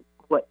 and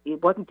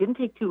didn't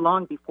take too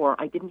long before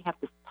I didn't have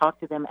to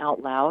talk to them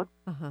out loud.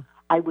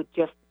 I would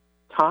just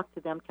talk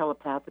to them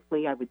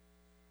telepathically. I would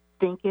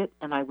think it,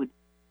 and I would,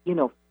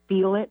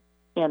 feel it,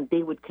 and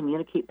they would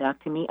communicate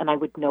back to me, and I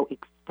would know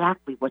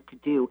exactly what to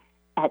do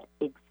at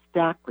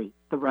exactly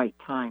the right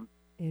time.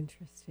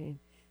 Interesting.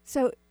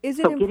 So, is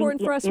it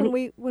important for us when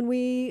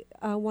we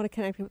want to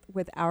connect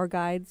with our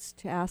guides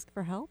to ask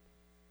for help?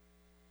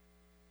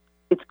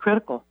 It's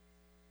critical.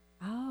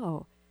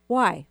 Oh,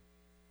 why?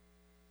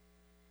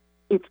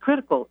 It's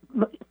critical.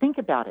 Think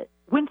about it.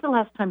 When's the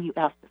last time you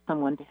asked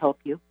someone to help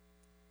you?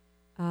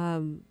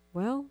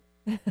 Well,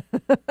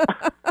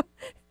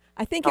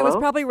 I think it was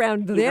probably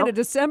around the end of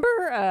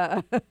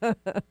December.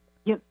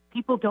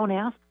 People don't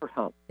ask for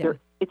help. Yeah.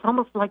 It's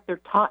almost like they're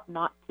taught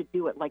not to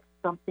do it, like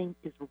something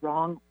is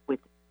wrong with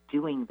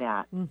doing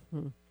that.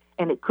 And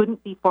it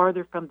couldn't be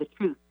farther from the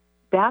truth.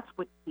 That's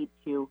what keeps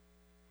you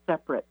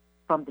separate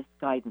from this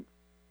guidance,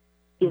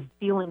 is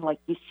feeling like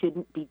you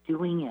shouldn't be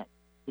doing it,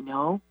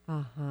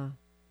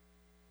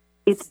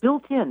 It's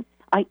built in.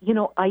 I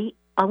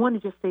want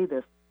to just say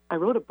this. I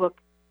wrote a book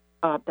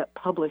that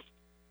published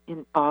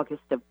in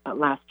August of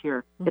last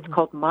year. It's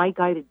called My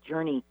Guided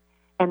Journey.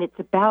 And it's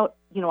about,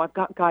 I've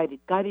got guided.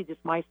 Guided is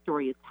my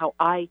story. It's how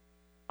I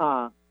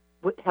have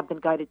been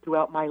guided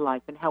throughout my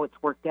life and how it's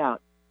worked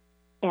out.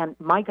 And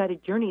My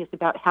Guided Journey is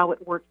about how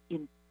it works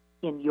in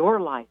your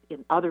life,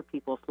 in other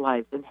people's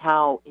lives, and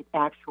how it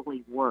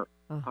actually works.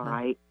 All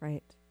right?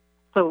 Right.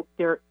 So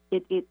the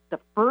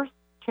first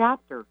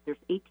chapter, there's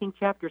 18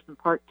 chapters in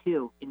part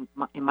 2 in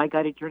My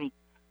Guided Journey.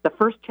 The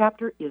first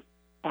chapter is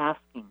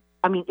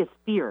is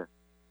fear.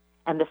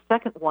 And the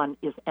second one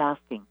is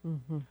asking.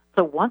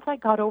 So once I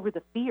got over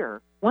the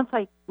fear, once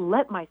I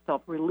let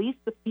myself release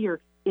the fear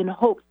in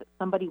hopes that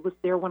somebody was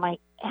there when I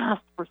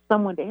asked for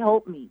someone to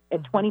help me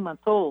at 20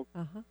 months old,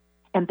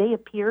 and they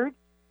appeared,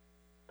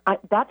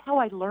 that's how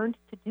I learned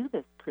to do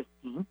this,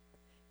 Christine.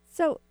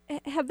 So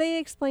have they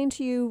explained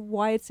to you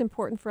why it's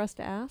important for us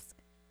to ask?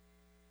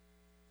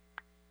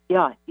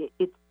 Yeah,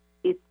 it's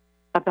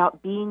about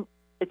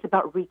it's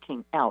about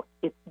reaching out.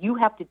 You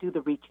have to do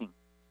the reaching.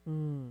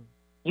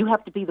 You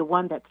have to be the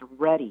one that's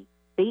ready.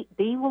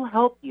 They will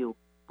help you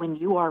when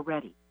you are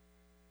ready.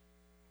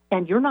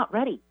 And you're not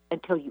ready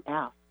until you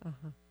ask.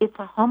 It's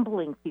a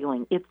humbling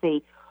feeling. It's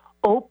a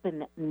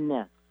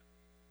openness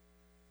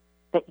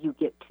that you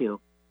get to.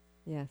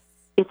 Yes.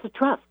 It's a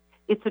trust.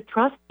 It's a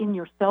trust in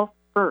yourself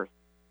first,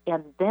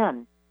 and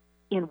then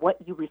in what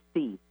you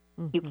receive.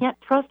 You can't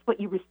trust what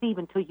you receive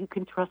until you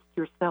can trust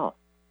yourself.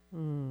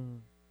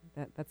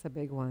 That's a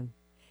big one.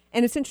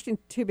 And it's interesting,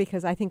 too,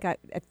 because I think at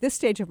this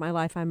stage of my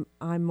life,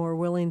 I'm more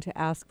willing to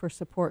ask for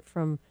support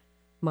from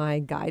my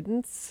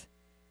guidance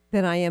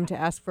than I am to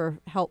ask for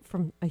help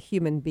from a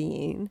human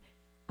being.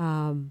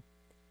 And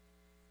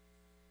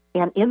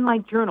in my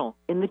journal,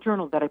 in the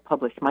journal that I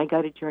published, My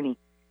Guided Journey,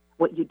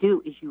 what you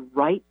do is you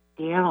write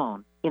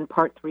down, in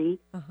part 3,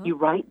 you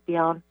write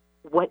down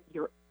what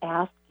you're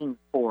asking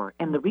for.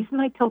 And the reason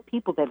I tell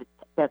people that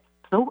that's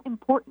so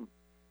important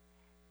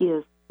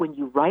is when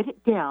you write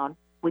it down,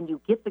 when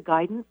you get the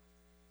guidance,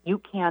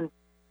 you can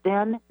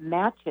then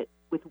match it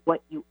with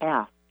what you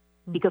ask.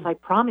 Because I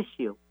promise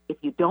you, if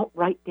you don't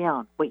write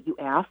down what you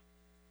ask,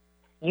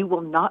 you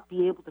will not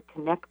be able to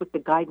connect with the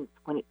guidance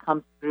when it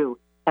comes through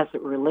as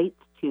it relates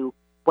to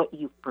what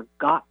you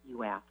forgot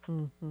you asked.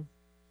 Mm-hmm.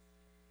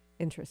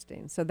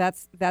 Interesting. So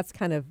that's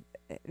kind of,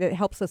 it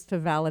helps us to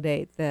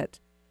validate that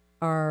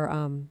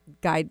our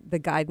the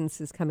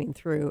guidance is coming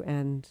through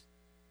and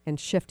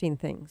shifting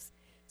things.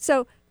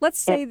 So let's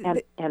say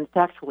and it's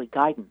actually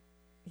guidance.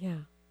 Yeah.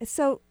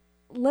 So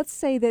let's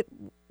say that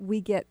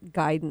we get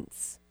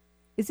guidance.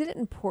 Is it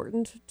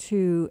important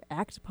to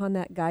act upon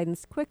that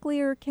guidance quickly,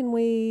 or can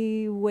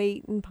we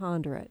wait and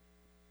ponder it?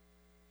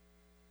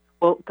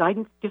 Well,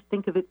 guidance, just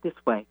think of it this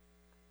way.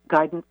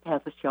 Guidance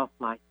has a shelf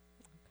life.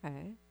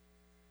 Okay.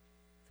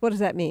 What does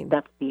that mean?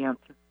 That's the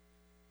answer.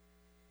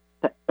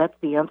 That's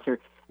the answer.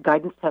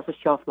 Guidance has a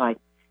shelf life.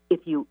 If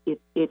you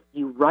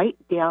write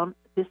down,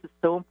 this is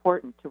so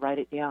important to write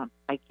it down.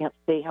 I can't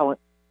say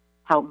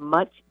how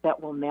much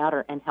that will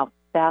matter and how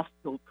fast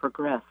you'll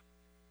progress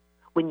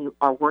when you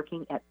are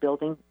working at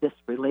building this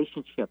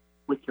relationship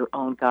with your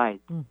own guide.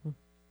 Mm-hmm.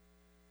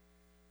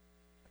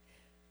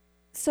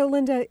 So,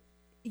 Linda,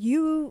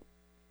 you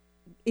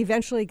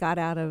eventually got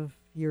out of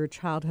your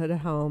childhood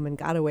home and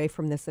got away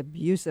from this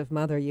abusive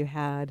mother you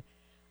had.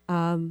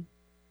 How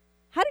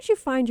did you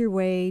find your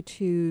way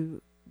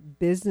to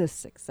business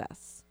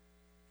success?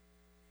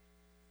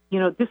 You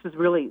know, this is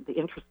really the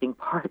interesting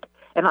part.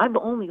 And I've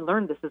only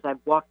learned this as I've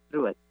walked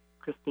through it,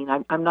 Christine.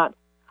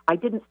 I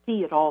didn't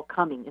see it all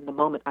coming in the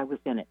moment I was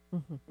in it.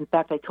 Mm-hmm. In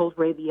fact, I told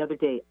Ray the other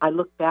day, I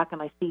look back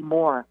and I see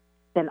more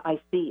than I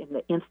see in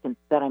the instant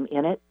that I'm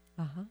in it.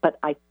 Uh-huh. But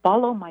I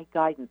follow my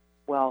guidance.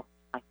 Well,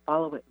 I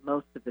follow it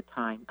most of the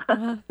time.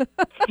 Uh-huh.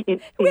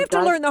 We have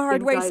to learn the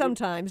hard way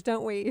sometimes,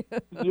 don't we?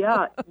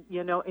 Yeah.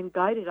 You know, in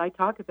Guided, I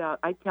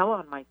tell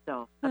on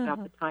myself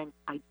about the times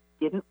I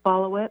didn't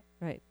follow it.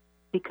 Right.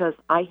 Because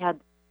I had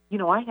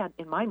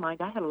in my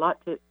mind, I had a lot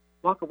to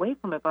walk away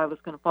from if I was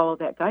going to follow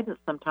that guidance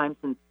sometimes.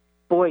 And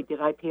boy,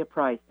 did I pay a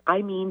price.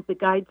 I mean, the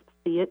guides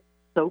see it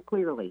so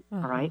clearly, all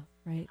right?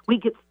 Right. We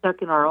get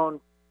stuck in our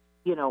own,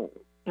 in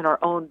our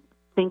own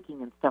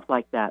thinking and stuff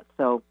like that.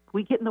 So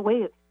we get in the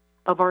way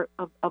of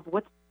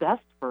what's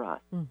best for us,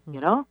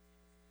 mm-hmm.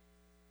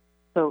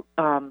 So,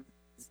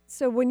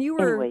 so when you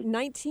were anyway.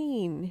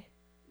 19,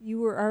 you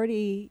were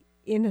already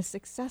in a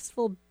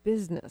successful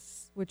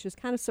business, which is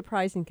kind of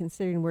surprising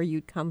considering where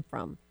you'd come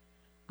from.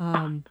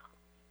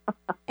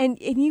 And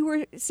you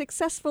were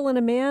successful in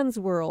a man's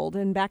world,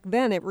 and back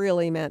then it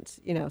really meant,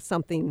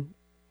 something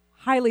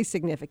highly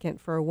significant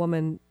for a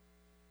woman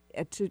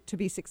to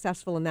be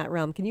successful in that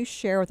realm. Can you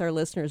share with our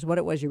listeners what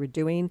it was you were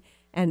doing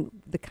and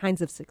the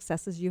kinds of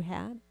successes you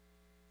had?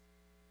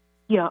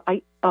 Yeah,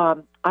 I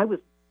was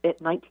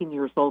at 19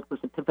 years old was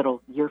a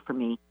pivotal year for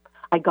me.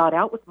 I got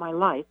out with my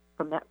life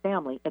from that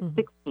family at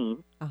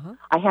 16. Uh-huh.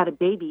 I had a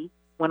baby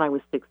when I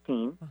was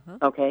 16,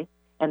 okay?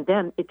 And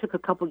then it took a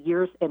couple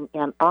years, and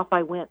off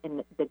I went,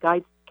 and the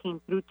guides came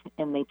through,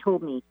 and they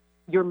told me,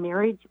 your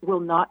marriage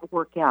will not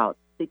work out.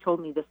 They told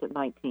me this at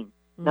 19.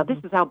 Mm-hmm. Now, this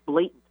is how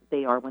blatant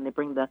they are when they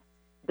bring the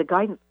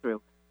guidance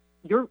through.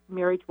 Your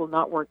marriage will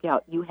not work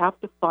out. You have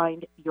to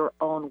find your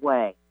own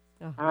way,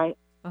 all right?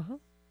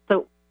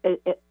 So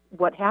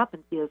what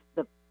happened is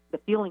the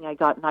feeling I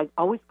got, and I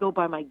always go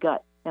by my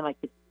gut, and I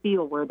could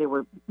feel where they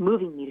were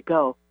moving me to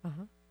go.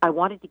 I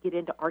wanted to get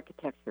into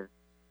architecture,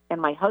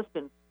 and my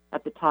husband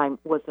at the time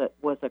was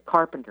a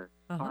carpenter.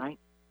 All right,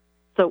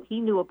 so he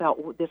knew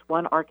about this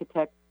one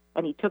architect,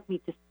 and he took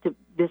me to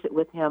visit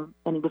with him,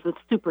 and he was a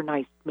super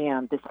nice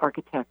man, this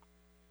architect,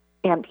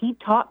 and he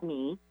taught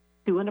me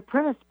through an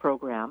apprenticeship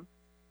program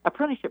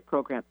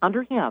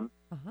under him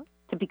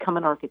to become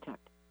an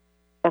architect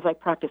as I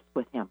practiced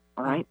with him.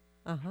 All right.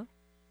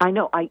 I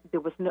know I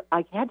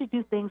had to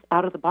do things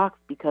out of the box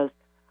because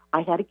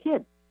I had a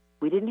kid.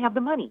 We didn't have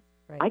the money.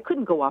 Right. I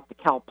couldn't go off to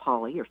Cal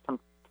Poly or some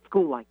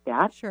school like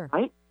that. Sure.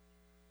 Right?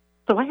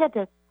 So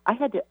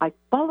I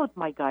followed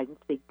my guidance.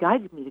 They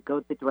guided me to go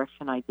the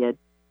direction I did.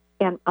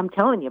 And I'm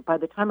telling you, by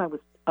the time I was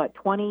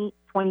 20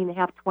 and a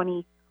half,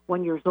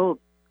 21 years old,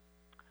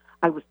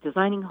 I was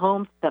designing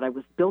homes, that I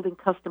was building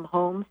custom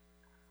homes.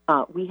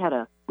 We had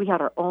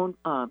our own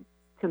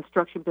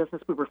construction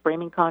business. We were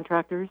framing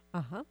contractors.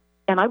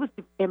 And I was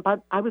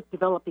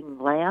developing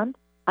land.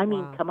 I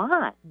mean, come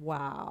on.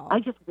 Wow. I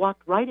just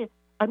walked right in.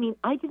 I mean,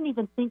 I didn't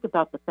even think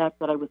about the fact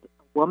that I was a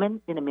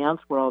woman in a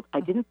man's world. I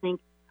didn't think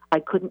I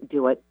couldn't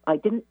do it. I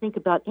didn't think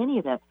about any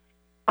of that.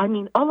 I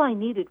mean, all I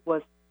needed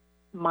was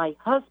my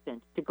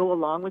husband to go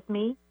along with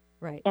me.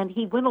 Right. And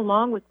he went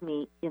along with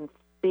me in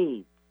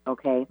spades,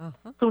 okay?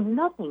 So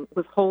nothing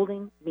was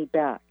holding me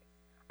back.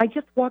 I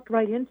just walked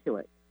right into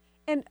it.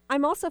 And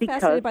I'm also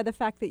fascinated by the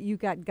fact that you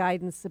got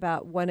guidance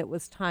about when it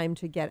was time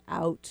to get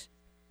out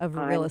of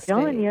real estate.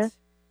 I'm telling you.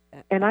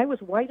 And I was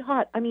white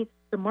hot. I mean,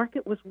 the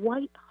market was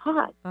white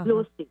hot, real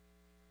estate.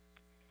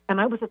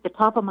 And I was at the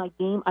top of my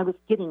game.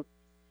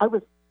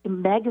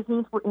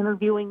 Magazines were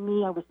interviewing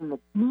me. I was in the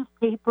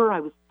newspaper. I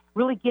was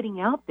really getting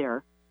out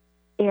there.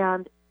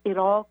 And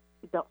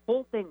the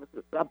whole thing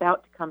was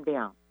about to come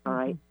down, all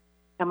right?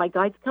 And my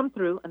guides come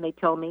through, and they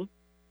tell me,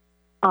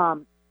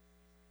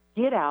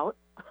 get out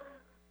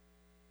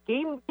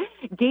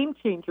game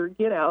changer.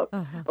 Get out.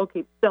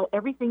 Okay, sell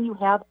everything you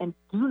have and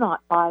do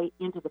not buy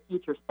into the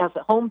future. As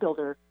a home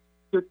builder,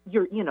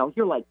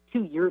 you're like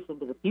 2 years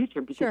into the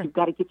future because you've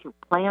got to get your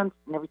plans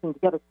and everything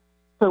together.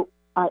 So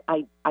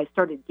I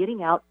started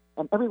getting out,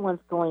 and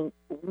everyone's going,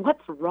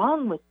 "What's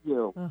wrong with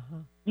you?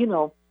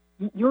 You're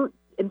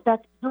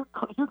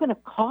going to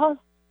cause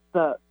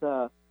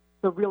the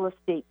real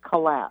estate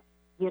collapse."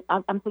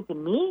 I'm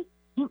thinking, me?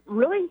 You,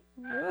 really?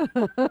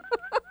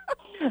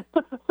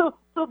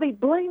 So they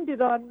blamed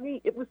it on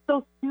me. It was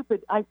so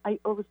stupid. I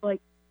was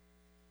like,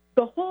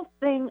 the whole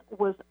thing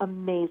was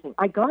amazing.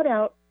 I got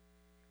out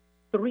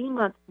 3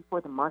 months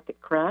before the market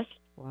crashed.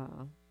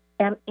 Wow.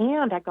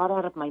 And I got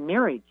out of my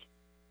marriage,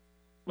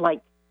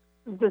 like,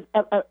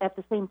 at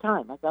the same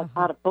time. I got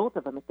out of both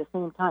of them at the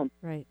same time.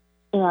 Right.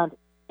 And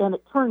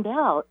it turned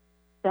out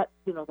that,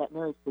 that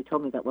marriage, they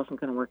told me that wasn't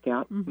going to work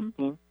out,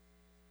 Christine.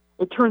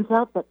 It turns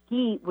out that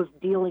he was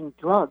dealing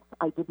drugs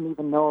I didn't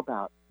even know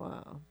about.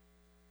 Wow.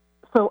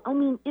 So, I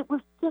mean, it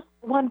was just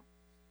one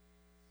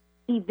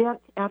event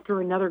after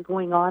another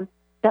going on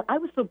that I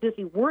was so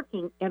busy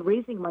working and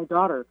raising my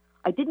daughter,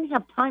 I didn't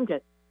have time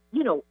to,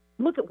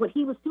 look at what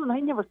he was doing. I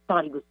never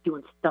thought he was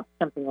doing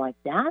something like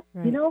that,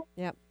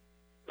 Yep.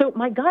 So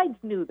my guides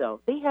knew, though.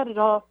 They had it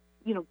all,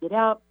 get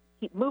out,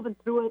 keep moving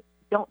through it,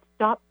 don't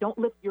stop, don't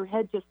lift your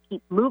head, just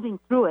keep moving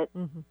through it.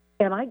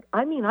 And I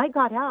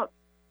got out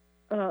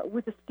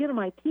with the skin of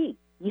my teeth,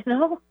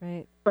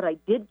 Right. But I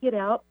did get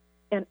out,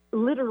 and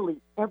literally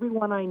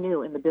everyone I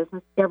knew in the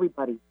business,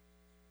 everybody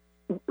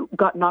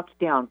got knocked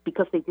down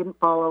because they didn't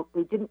follow.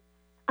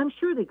 I'm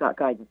sure they got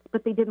guidance,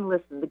 but they didn't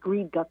listen. The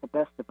greed got the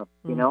best of them,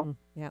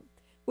 Yeah.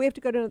 We have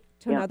to go to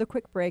another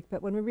quick break,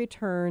 but when we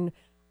return,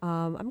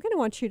 I'm going to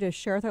want you to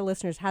share with our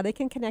listeners how they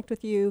can connect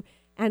with you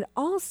and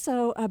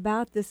also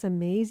about this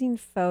amazing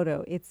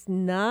photo. It's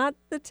not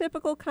the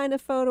typical kind of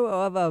photo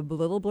of a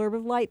little blurb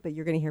of light, but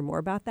you're going to hear more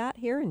about that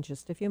here in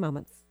just a few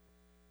moments.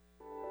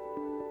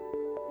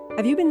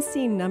 Have you been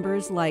seeing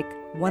numbers like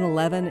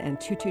 111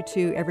 and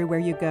 222 everywhere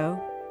you go?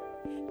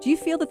 Do you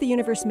feel that the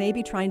universe may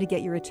be trying to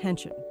get your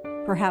attention,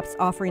 perhaps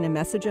offering a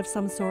message of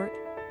some sort?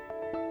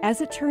 As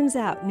it turns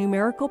out,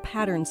 numerical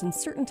patterns and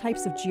certain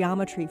types of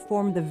geometry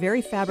form the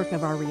very fabric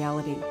of our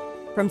reality,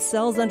 from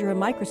cells under a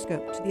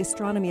microscope to the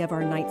astronomy of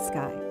our night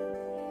sky.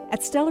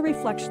 At Stellar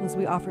Reflections,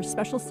 we offer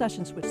special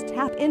sessions which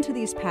tap into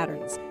these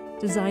patterns,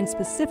 designed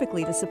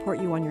specifically to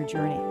support you on your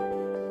journey.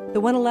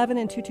 The 111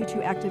 and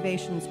 222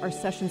 activations are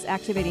sessions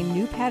activating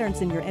new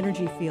patterns in your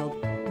energy field,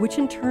 which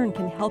in turn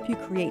can help you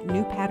create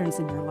new patterns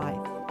in your life.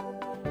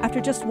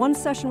 After just one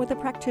session with a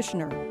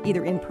practitioner,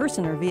 either in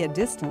person or via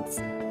distance,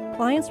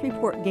 clients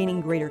report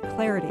gaining greater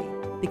clarity,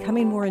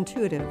 becoming more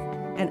intuitive,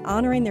 and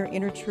honoring their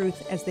inner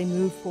truth as they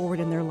move forward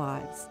in their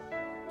lives.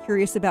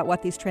 Curious about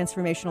what these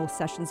transformational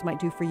sessions might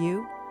do for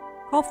you?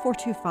 Call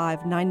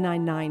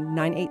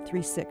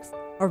 425-999-9836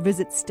 or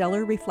visit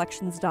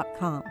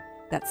stellarreflections.com.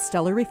 That's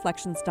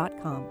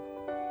stellarreflections.com.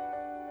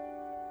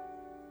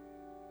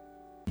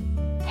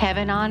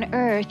 Heaven on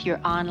Earth, your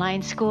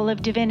online school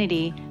of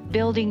divinity,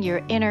 building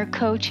your inner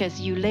coach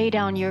as you lay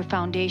down your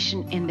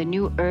foundation in the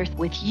new earth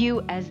with you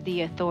as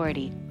the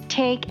authority.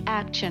 Take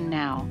action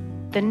now.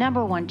 The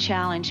number one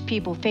challenge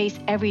people face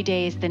every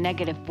day is the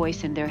negative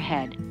voice in their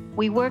head.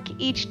 We work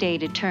each day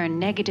to turn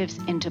negatives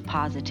into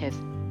positives.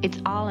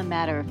 It's all a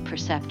matter of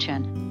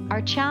perception.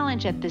 Our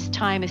challenge at this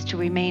time is to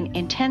remain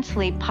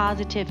intensely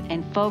positive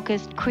and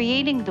focused,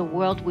 creating the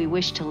world we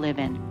wish to live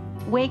in.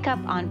 Wake up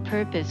on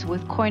purpose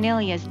with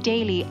Cornelia's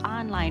daily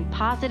online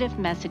positive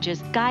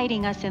messages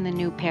guiding us in the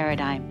new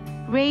paradigm.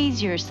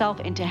 Raise yourself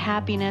into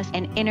happiness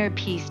and inner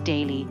peace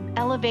daily.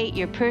 Elevate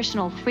your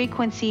personal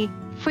frequency,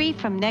 free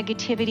from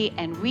negativity,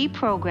 and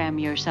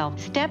reprogram yourself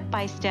step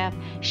by step,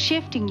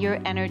 shifting your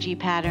energy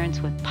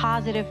patterns with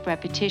positive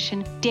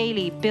repetition,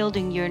 daily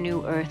building your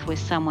new earth with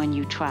someone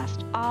you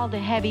trust. All the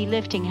heavy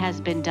lifting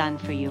has been done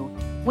for you.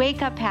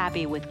 Wake up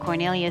happy with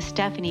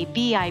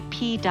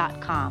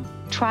CorneliaStephanieVIP.com.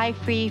 Try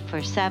free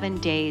for 7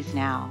 days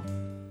now.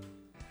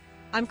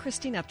 I'm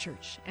Christine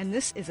Upchurch, and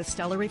this is a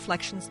Stellar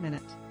Reflections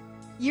Minute.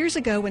 Years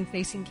ago, when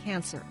facing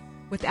cancer,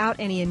 without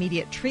any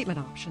immediate treatment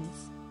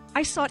options,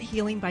 I sought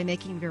healing by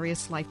making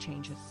various life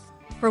changes.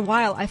 For a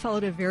while, I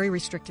followed a very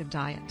restrictive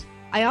diet.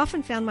 I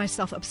often found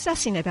myself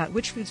obsessing about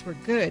which foods were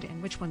good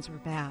and which ones were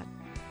bad.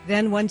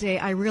 Then one day,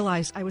 I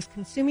realized I was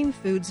consuming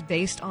foods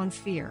based on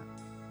fear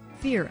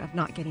of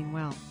not getting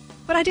well.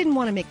 But I didn't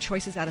want to make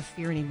choices out of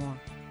fear anymore.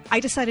 I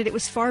decided it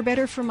was far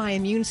better for my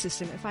immune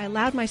system if I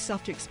allowed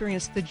myself to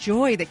experience the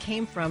joy that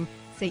came from,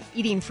 say,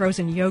 eating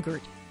frozen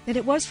yogurt, than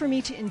it was for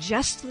me to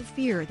ingest the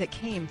fear that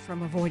came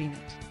from avoiding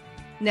it.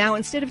 Now,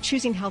 instead of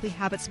choosing healthy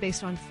habits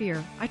based on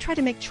fear, I try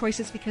to make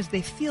choices because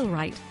they feel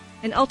right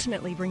and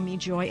ultimately bring me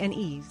joy and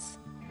ease.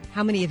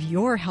 How many of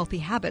your healthy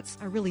habits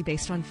are really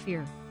based on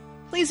fear?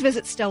 Please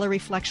visit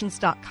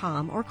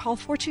stellarreflections.com or call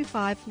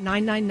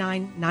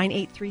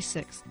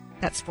 425-999-9836.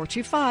 That's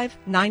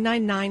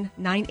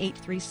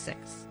 425-999-9836.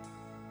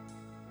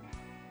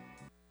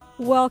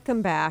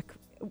 Welcome back.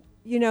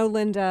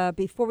 Linda,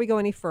 before we go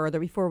any further,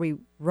 before we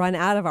run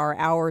out of our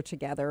hour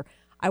together,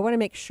 I want to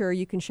make sure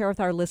you can share with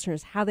our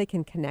listeners how they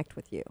can connect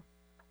with you.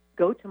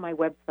 Go to my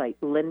website,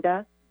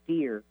 Linda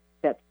Deir.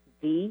 That's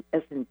D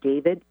as in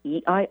David,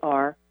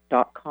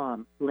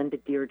 EIR.com,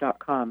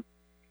 lindadeir.com.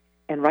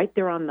 And right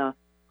there on the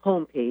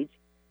homepage,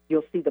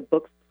 you'll see the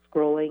books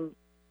scrolling.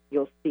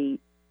 You'll see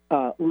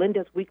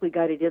Linda's Weekly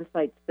Guided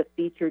Insights, the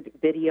featured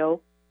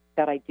video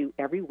that I do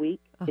every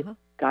week. It's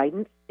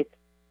guidance. It's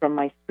from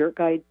my spirit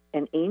guides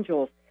and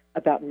angels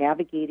about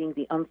navigating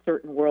the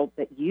uncertain world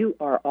that you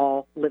are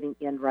all living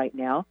in right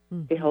now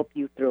to help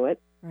you through it.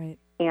 Right.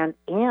 And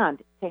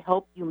to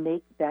help you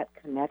make that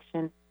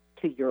connection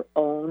to your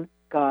own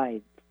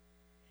guides.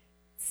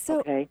 So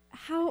okay?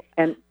 How...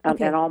 And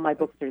okay. and all my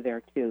books are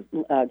there, too,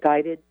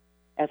 guided,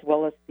 as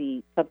well as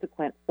the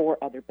subsequent 4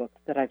 other books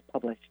that I've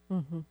published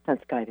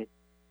since Guided.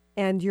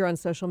 And you're on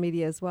social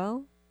media as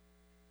well?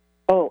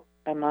 Oh,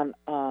 I'm on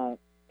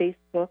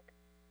Facebook,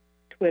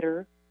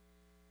 Twitter,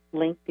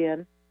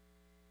 LinkedIn,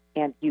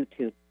 and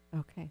YouTube.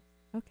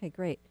 Okay,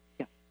 great.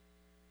 Yeah.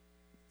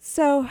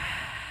 So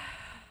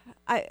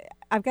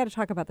I've got to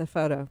talk about the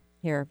photo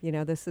here.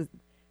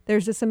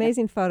 There's this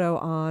amazing photo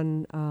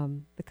on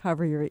the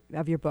cover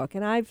of your book,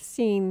 and I've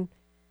seen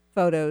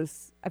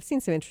photos. I've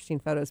seen some interesting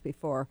photos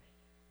before,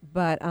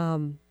 but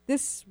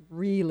this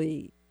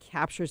really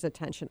captures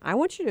attention. I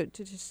want you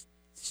to just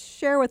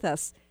share with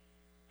us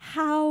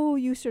how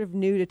you sort of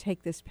knew to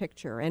take this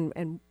picture,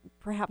 and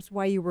perhaps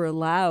why you were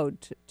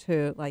allowed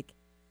to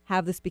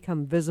have this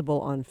become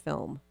visible on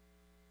film.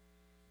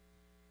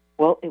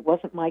 Well, it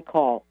wasn't my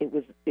call. It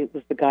was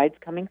the guides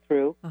coming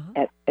through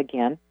at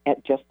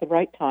just the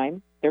right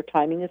time. Their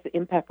timing is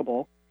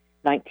impeccable.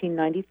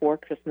 1994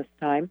 Christmas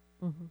time.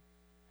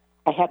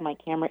 I had my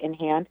camera in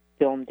hand,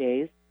 film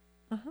days,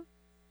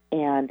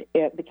 and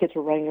the kids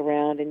were running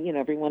around, and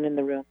everyone in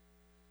the room.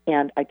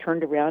 And I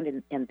turned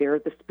around, and there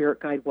the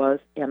spirit guide was,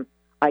 and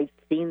I'd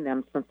seen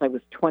them since I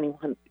was 20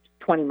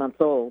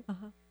 months old.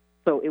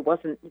 So it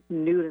wasn't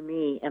new to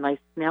me, and I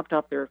snapped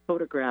off their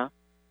photograph,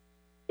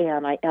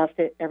 and I asked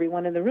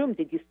everyone in the room,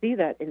 did you see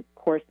that? And, of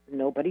course,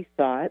 nobody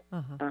saw it.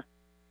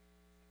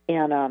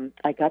 And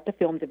I got the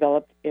film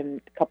developed,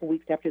 and a couple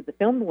weeks after the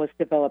film was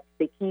developed,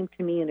 they came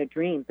to me in a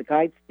dream, the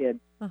guides did,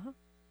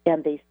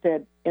 and they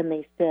said,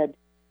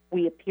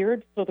 we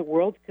appeared so the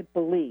world could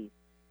believe.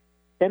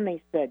 Then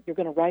they said, you're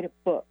going to write a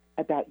book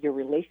about your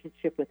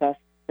relationship with us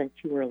since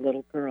you were a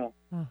little girl.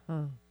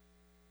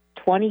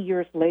 20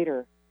 years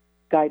later,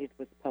 Guided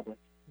was published.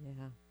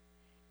 Yeah.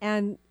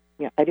 And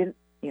I didn't.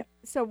 Yeah.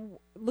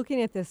 So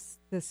looking at this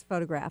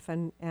photograph,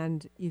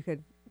 and you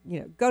could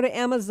go to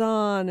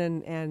Amazon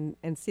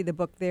and see the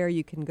book there.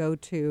 You can go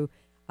to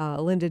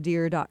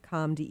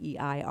lindadeir.com,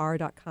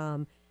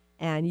 DEIR.com,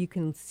 and you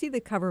can see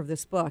the cover of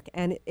this book.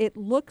 And it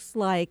looks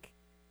like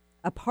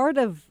a part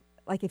of,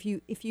 like if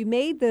you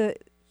made the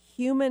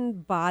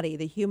human body,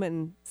 the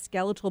human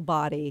skeletal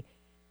body,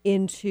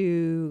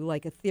 into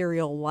like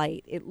ethereal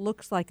light, it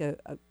looks like a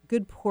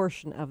good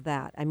portion of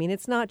that. I mean,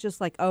 it's not just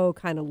like,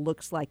 kind of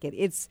looks like it.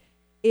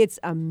 It's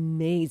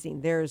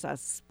amazing. There's a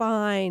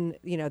spine,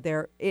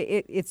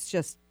 it's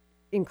just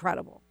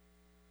incredible.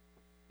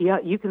 Yeah,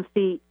 you can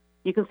see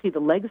the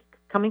legs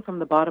coming from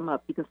the bottom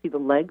up. You can see the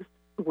legs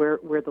where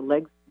the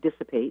legs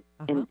dissipate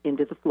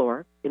into the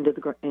floor,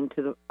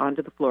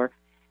 onto the floor,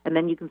 and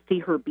then you can see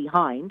her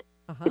behind.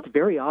 It's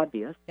very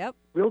obvious. Yep.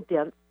 Real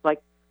dense,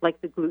 like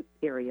the glute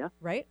area.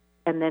 Right.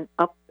 And then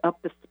up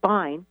the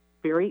spine,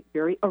 very,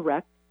 very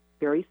erect,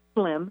 very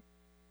slim,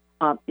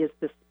 is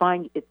the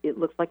spine. It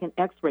looks like an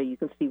X-ray. You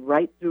can see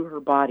right through her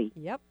body.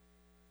 Yep.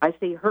 I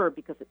say her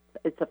because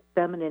it's a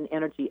feminine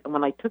energy. And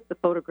when I took the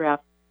photograph,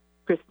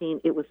 Christine,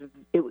 it was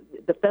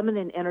the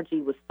feminine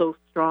energy was so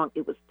strong,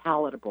 it was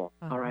palatable.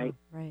 All right.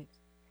 Right.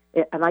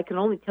 And I can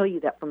only tell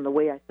you that from the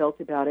way I felt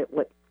about it,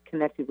 what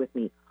connected with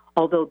me.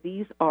 Although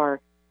these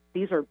are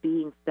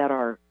beings that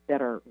are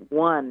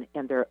one,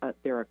 and they're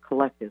a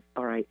collective,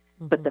 all right.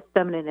 But the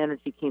feminine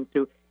energy came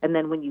through, and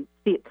then when you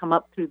see it come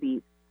up through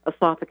the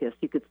esophagus,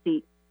 you could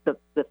see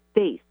the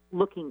face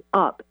looking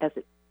up as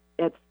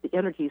the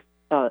energy's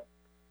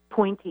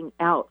pointing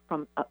out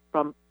from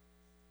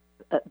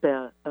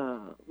the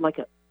like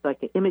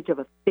an image of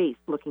a face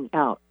looking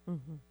out.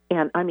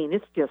 And I mean,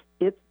 it's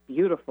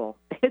beautiful.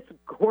 It's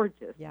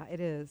gorgeous. Yeah, it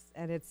is,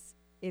 and it's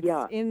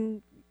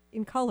in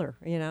color.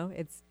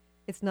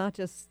 It's not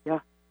just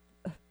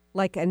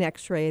like an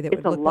X-ray that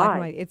would look black and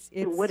white. It's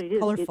what it is.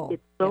 Colorful.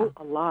 It's so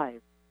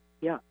alive.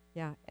 Yeah.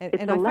 Yeah,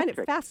 and I find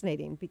it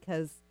fascinating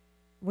because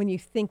when you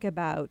think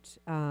about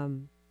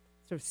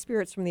sort of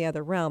spirits from the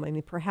other realm, I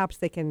mean, perhaps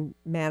they can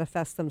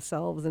manifest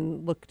themselves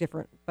and look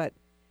different, but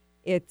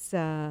it's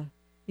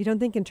you don't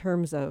think in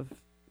terms of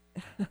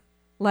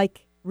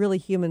like really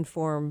human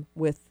form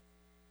with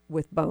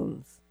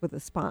bones, with a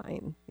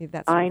spine.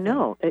 I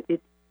know.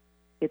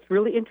 It's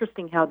really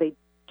interesting how they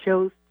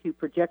chose to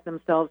project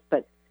themselves,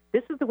 but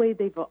this is the way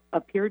they've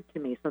appeared to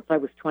me since I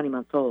was 20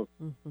 months old.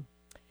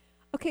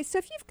 Okay, so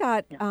if you've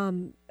got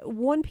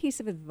one piece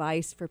of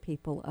advice for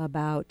people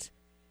about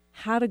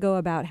how to go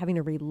about having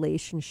a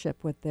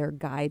relationship with their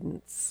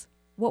guidance,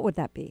 what would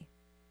that be?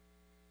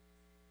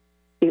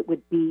 It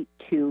would be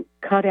to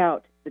cut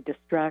out the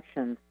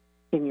distractions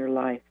in your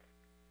life.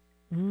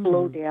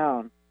 Slow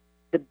down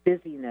the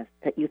busyness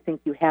that you think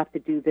you have to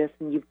do this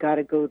and you've got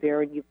to go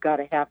there and you've got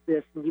to have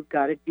this and you've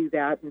got to do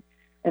that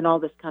and all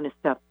this kind of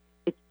stuff.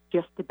 It's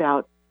just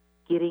about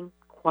getting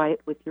quiet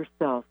with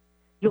yourself.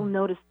 You'll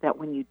notice that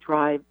when you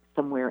drive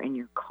somewhere in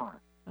your car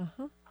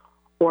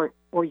or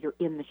you're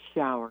in the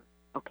shower,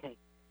 okay,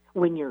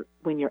 when you're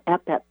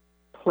at that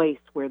place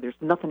where there's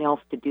nothing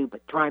else to do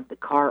but drive the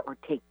car or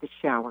take the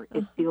shower,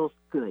 it feels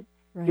good.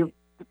 Right.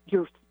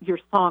 Your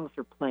songs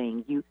are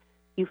playing. You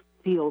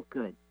feel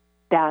good.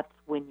 That's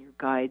when your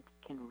guides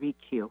can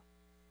reach you.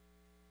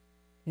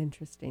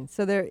 Interesting.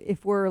 So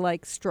if we're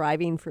like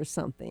striving for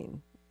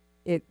something,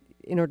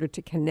 in order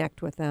to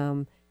connect with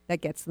them,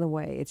 that gets in the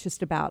way. It's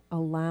just about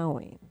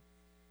allowing.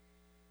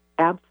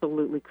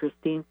 Absolutely,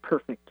 Christine.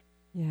 Perfect.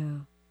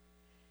 Yeah.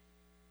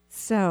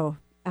 So,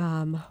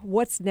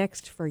 what's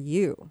next for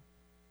you?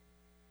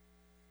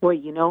 Boy,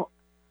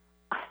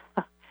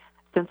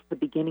 since the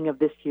beginning of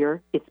this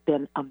year, it's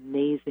been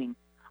amazing.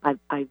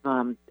 I've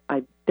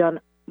done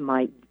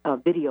my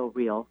video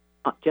reel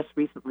just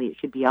recently. It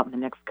should be out in the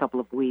next couple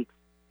of weeks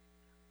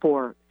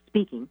for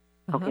speaking.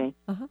 Okay,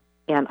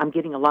 and I'm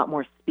getting a lot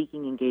more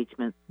speaking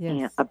engagement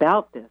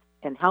about this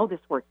and how this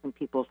works in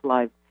people's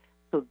lives,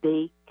 so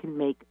they can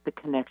make the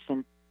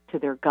connection to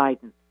their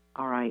guidance.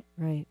 All right,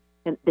 right.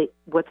 And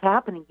what's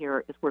happening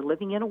here is we're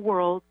living in a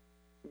world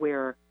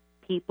where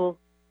people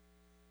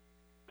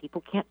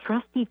can't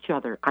trust each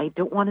other. I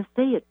don't want to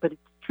say it, but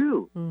it's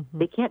true.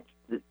 They can't.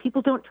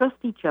 People don't trust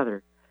each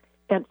other,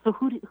 and so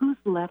who's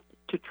left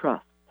to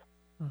trust?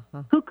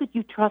 Who could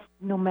you trust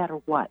no matter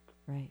what?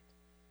 Right.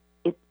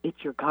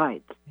 It's your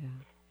guides,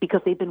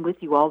 because they've been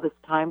with you all this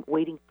time,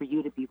 waiting for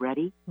you to be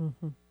ready,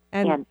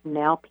 and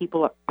now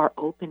people are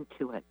open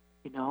to it.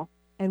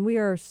 And we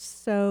are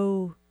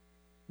so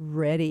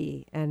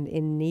ready and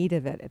in need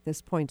of it at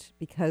this point,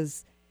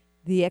 because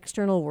the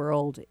external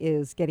world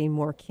is getting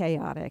more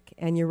chaotic.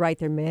 And you're right,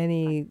 there are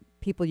many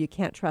people you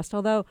can't trust.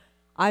 Although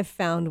I've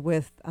found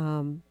with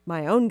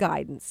my own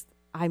guidance,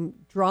 I'm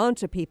drawn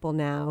to people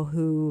now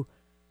who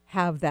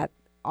have that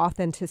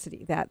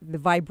authenticity, that the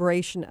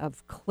vibration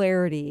of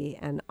clarity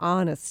and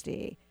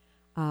honesty,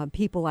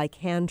 people I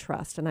can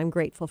trust. And I'm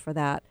grateful for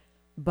that.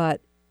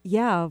 But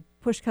yeah,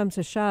 push comes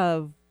to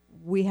shove,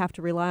 we have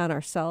to rely on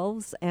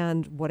ourselves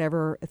and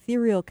whatever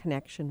ethereal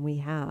connection we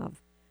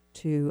have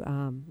to,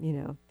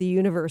 the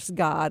universe,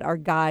 God, our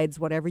guides,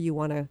 whatever you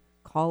want to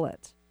call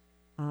it.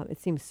 It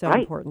seems so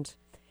important.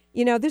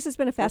 This has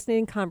been a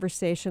fascinating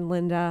conversation,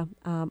 Linda.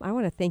 I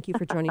want to thank you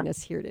for joining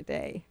us here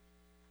today.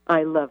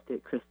 I loved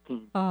it,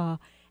 Christine.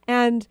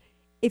 And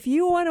if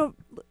you want to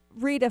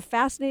read a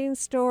fascinating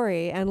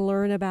story and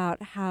learn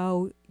about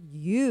how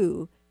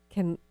you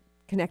can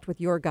connect with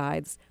your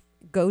guides,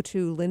 go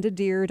to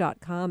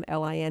lindadeir.com,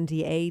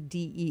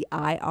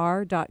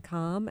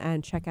 LindaDeir.com,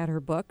 and check out her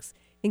books,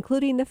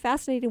 including the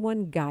fascinating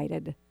one,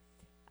 Guided.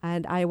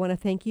 And I want to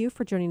thank you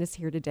for joining us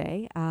here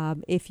today.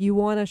 If you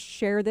want to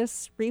share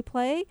this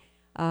replay,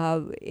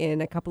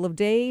 in a couple of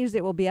days,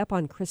 it will be up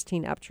on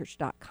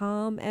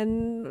ChristineUpchurch.com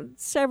and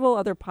several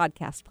other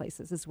podcast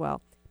places as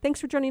well. Thanks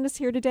for joining us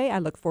here today. I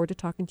look forward to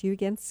talking to you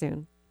again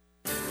soon.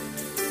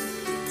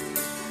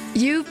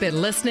 You've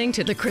been listening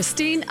to The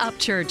Christine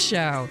Upchurch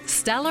Show,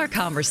 stellar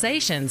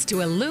conversations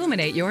to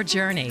illuminate your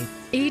journey.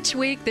 Each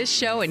week, this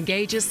show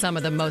engages some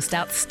of the most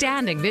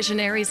outstanding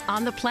visionaries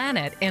on the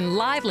planet in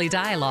lively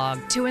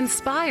dialogue to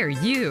inspire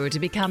you to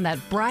become that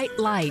bright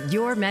light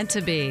you're meant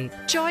to be.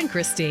 Join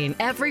Christine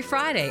every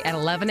Friday at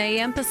 11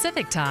 a.m.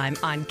 Pacific Time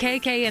on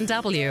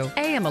KKNW,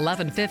 AM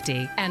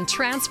 1150, and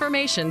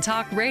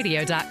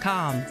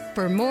TransformationTalkRadio.com.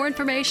 For more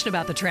information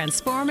about the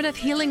transformative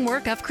healing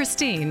work of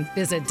Christine,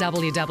 visit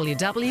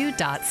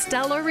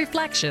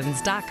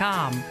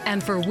www.stellarreflections.com.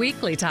 And for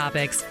weekly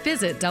topics,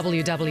 visit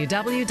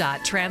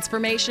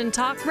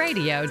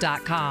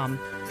www.transformationtalkradio.com.